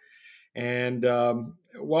that. And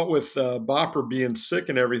what with Bopper being sick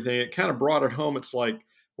and everything, it kind of brought it home. It's like,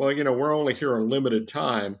 well, we're only here a limited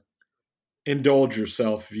time. Indulge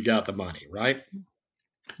yourself if you got the money, right?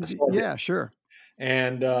 Yeah, sure.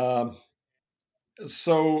 And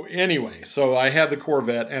so anyway, so I had the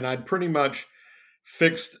Corvette and I'd pretty much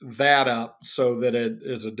fixed that up so that it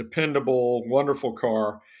is a dependable, wonderful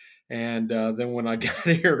car. And then when I got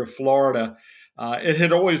here to Florida, it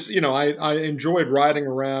had always, I enjoyed riding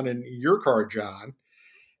around in your car, John.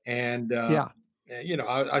 And,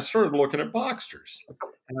 I started looking at Boxsters.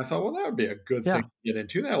 And I thought, well, that would be a good thing to get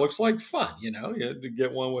into. That looks like fun, to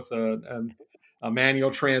get one with a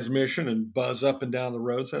manual transmission and buzz up and down the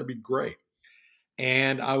roads. That'd be great.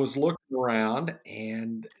 And I was looking around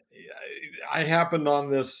and I happened on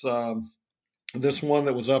this this one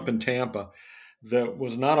that was up in Tampa that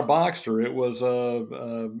was not a Boxster. It was a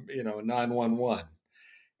 911,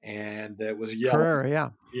 and it was yellow.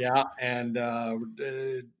 Carrera, yeah, and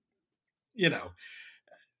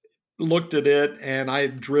looked at it, and I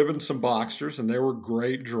had driven some Boxsters, and they were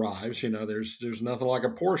great drives. There's nothing like a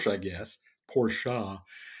Porsche, I guess. Porsche,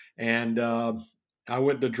 and I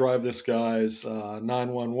went to drive this guy's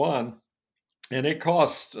 911. And it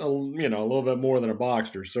cost a little bit more than a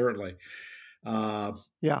Boxster, certainly.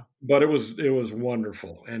 But it was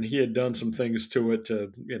wonderful, and he had done some things to it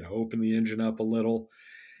to open the engine up a little,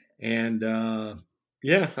 and I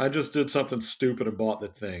just did something stupid and bought the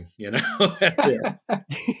thing. That's it.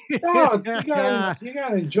 No, you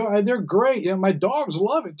gotta enjoy. They're great. My dogs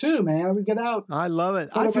love it too, man. We get out. I love it.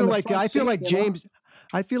 I feel like James.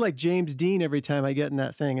 I feel like James Dean every time I get in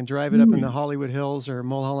that thing and drive it up in the Hollywood Hills or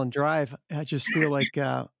Mulholland Drive. I just feel like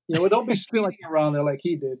well, don't be speeding around there like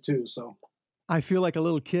he did too. So I feel like a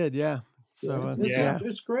little kid. Yeah. So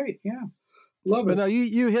it's great. Yeah, love it. But no,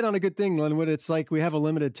 you hit on a good thing, Linwood. It's like we have a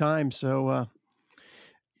limited time, so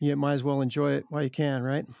you might as well enjoy it while you can,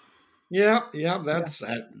 right? Yeah. That's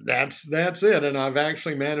it. And I've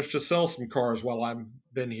actually managed to sell some cars while I've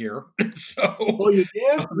been here. So you did?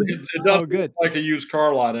 It doesn't look like a used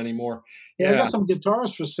car lot anymore. Yeah, I got some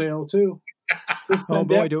guitars for sale too. This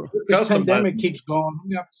pandemic keeps going.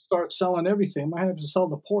 We have to start selling everything. Might have to sell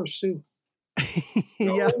the Porsche too.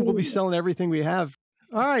 Yeah, we'll be selling everything we have.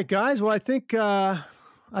 All right, guys. Well, I think we're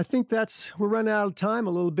running out of time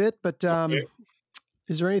a little bit, but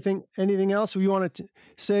is there anything else we wanted to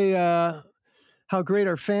say? How great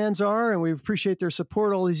our fans are, and we appreciate their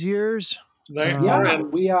support all these years. We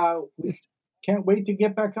can't wait to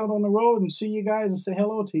get back out on the road and see you guys and say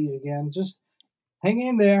hello to you again. Just hang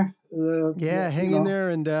in there. Hang in there,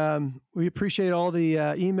 and we appreciate all the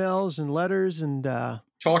emails and letters and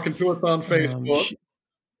talking to us on Facebook.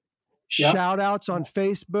 Shout outs on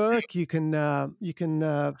Facebook. You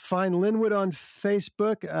can find Linwood on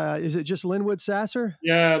Facebook. Is it just Linwood Sasser?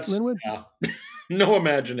 Yeah, it's Linwood. Yeah. No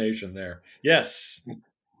imagination there. Yes.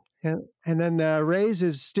 And then Ray's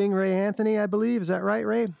is Stingray Anthony, I believe. Is that right,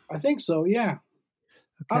 Ray? I think so. Yeah.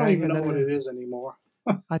 Okay. I don't even know what it is anymore.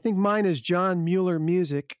 I think mine is John Mueller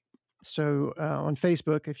Music. So on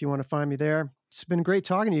Facebook, if you want to find me there. It's been great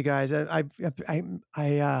talking to you guys. I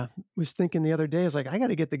was thinking the other day, I was like, I got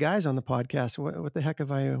to get the guys on the podcast. What the heck have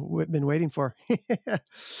I been waiting for?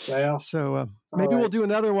 Yeah. So maybe we'll do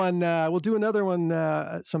another one. We'll do another one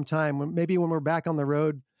sometime. Maybe when we're back on the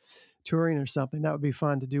road touring or something. That would be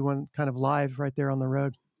fun to do one kind of live right there on the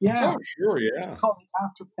road. Yeah. Oh, sure. Yeah. It's called the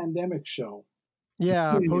After Pandemic Show.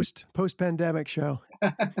 Yeah. Post pandemic show.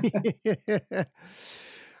 All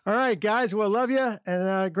right, guys. Well, love you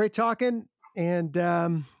and great talking. And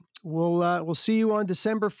we'll see you on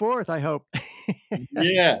December 4th, I hope.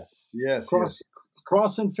 Yes.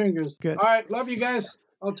 Crossing fingers. Good. All right. Love you guys.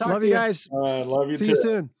 I'll talk love to you you guys. Love you See too. you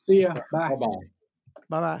soon. See ya. Bye. Bye-bye.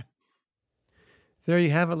 Bye-bye. There you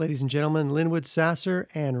have it, ladies and gentlemen. Linwood Sasser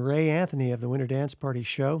and Ray Anthony of the Winter Dance Party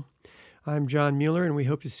Show. I'm John Mueller, and we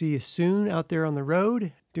hope to see you soon out there on the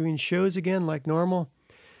road, doing shows again like normal.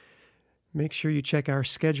 Make sure you check our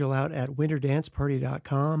schedule out at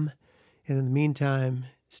winterdanceparty.com. And in the meantime,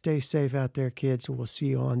 stay safe out there, kids, and we'll see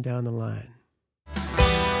you on down the line.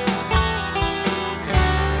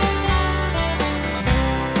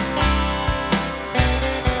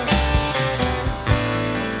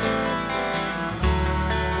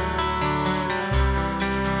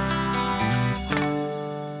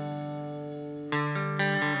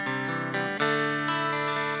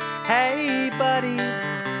 Hey, buddy,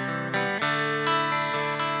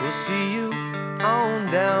 we'll see you